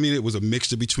be, you know what I mean? It was a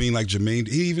mixture between like Jermaine,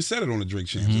 he even said it on the Drink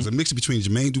Champs. It's a mixture between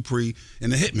Jermaine Dupri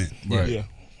and the Hitman. Right. Yeah.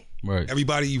 Right.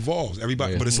 Everybody evolves.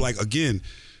 Everybody, but it's like, again,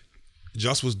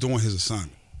 Just was doing his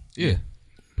assignment. Yeah.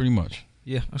 Pretty much.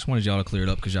 Yeah. I just wanted y'all to clear it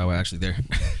up because y'all were actually there.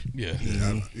 Yeah.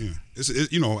 Yeah.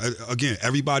 It's you know, again,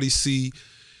 everybody see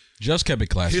Just kept it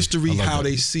classic. history I love how that.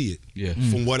 they see it. Yeah.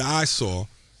 From what I saw,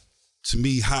 to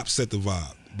me, Hop set the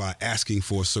vibe by asking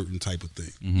for a certain type of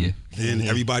thing. Yeah. Then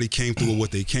everybody came through with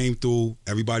what they came through.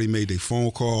 Everybody made their phone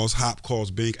calls. Hop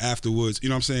calls Bink afterwards. You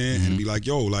know what I'm saying? And be like,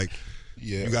 yo, like,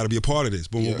 Yeah. you got to be a part of this.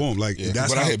 Boom, boom, boom. Like, Yeah. that's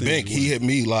When how I hit things Bink, work. he hit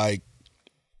me like,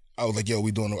 I was like, yo,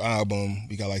 we doing an album.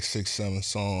 We got like 6-7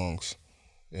 songs,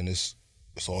 and it's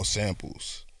all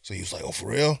samples. So he was like, oh, for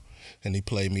real? And he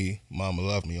played me Mama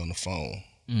Love Me on the phone.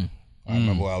 I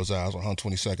remember where I was at. I was on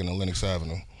 122nd and Lenox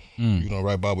Avenue. You know,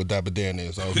 right by where Dapper Dan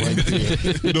is. I was right there.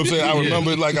 You know what I'm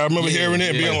saying? I remember hearing it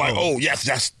and being like, oh, yes,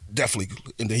 that's definitely.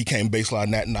 And then he came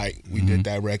baseline that night. We did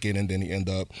that record, and then he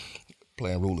ended up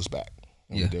playing Rulers Back.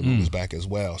 And we did Rulers Back as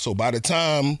well. So by the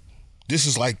time, this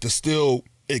is like the still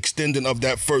extending of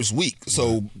that first week.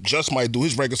 So Just might do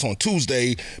his records on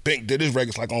Tuesday. Bink did his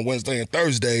records like on Wednesday and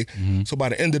Thursday. So by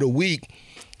the end of the week,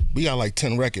 we got like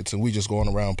 10 records, and we just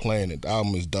going around playing it. The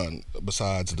album is done,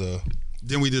 besides the...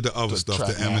 Then we did the other stuff,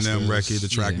 the Eminem Trackmasters. record, the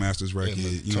Trackmasters record, And the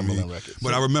you know what I mean? Timbaland record.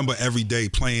 But I remember every day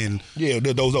playing Yeah,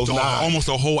 those nine. almost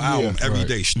a whole album every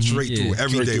day, straight through. Every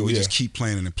Straight day through, we yeah. just keep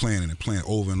playing it and playing it and playing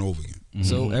over and over again.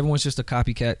 So everyone's just a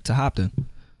copycat to Hopton.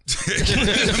 So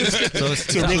it's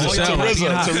To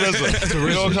RZA.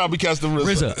 We don't copycats to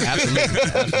RZA. RZA,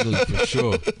 absolutely. For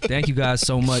sure. Thank you guys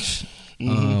so much. I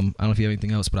don't know if you have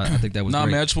anything else, but I think that was Nah,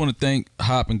 great. man, I just want to thank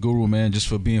Hop and Guru, man, just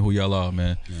for being who y'all are,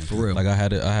 man. For real. Like I had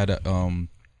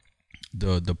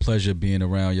the pleasure of being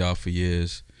around y'all for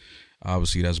years.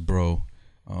 Obviously, that's bro.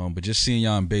 But just seeing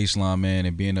y'all in Baseline, man,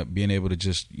 and being able to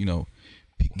just,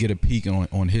 get a peek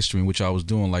on history and which I was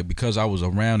doing, like, because I was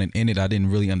around and in it, I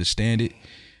didn't really understand it.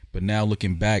 But now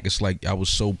looking back, it's like I was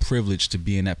so privileged to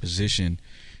be in that position,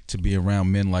 to be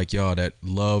around men like y'all that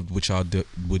loved what y'all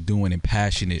were doing and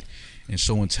passionate and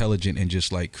so intelligent and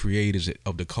just like creators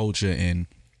of the culture and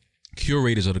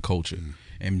curators of the culture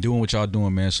and doing what y'all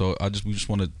doing, man. So we just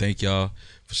want to thank y'all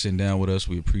for sitting down with us.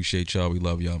 We appreciate y'all. We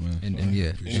love y'all, man. And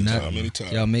yeah,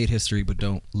 anytime. Y'all made history, but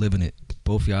don't live in it.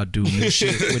 Both y'all do new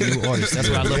shit with new artists. That's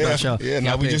what I love about y'all. Yeah,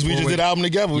 y'all we just did an album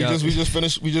together. We just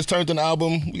finished. We just turned an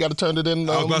album. We got to turn it in.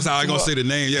 I was about to say, I ain't gonna say the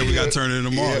name. Yeah, we got to turn it in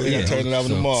tomorrow. Yeah, we got to turn it out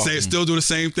tomorrow. Still do the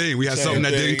same thing. We had something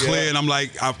that didn't clear, and I'm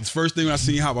like, first thing when I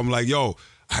seen Hop, I'm like, yo,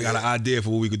 I got an idea for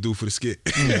what we could do for the skit.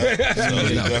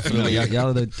 Definitely. Y'all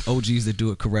are the OGs that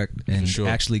do it correct and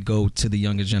actually go to the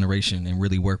younger generation and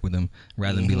really work with them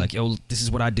rather than be like, yo, this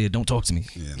is what I did. Don't talk to me.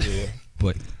 Yeah.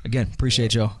 But again,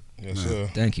 appreciate y'all. Yes, sir.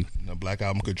 Thank you. The Black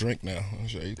Album could drink now. I'm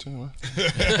sure you too, man.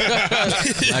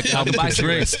 Black Album could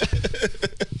drink.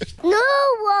 No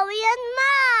worry,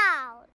 Ma.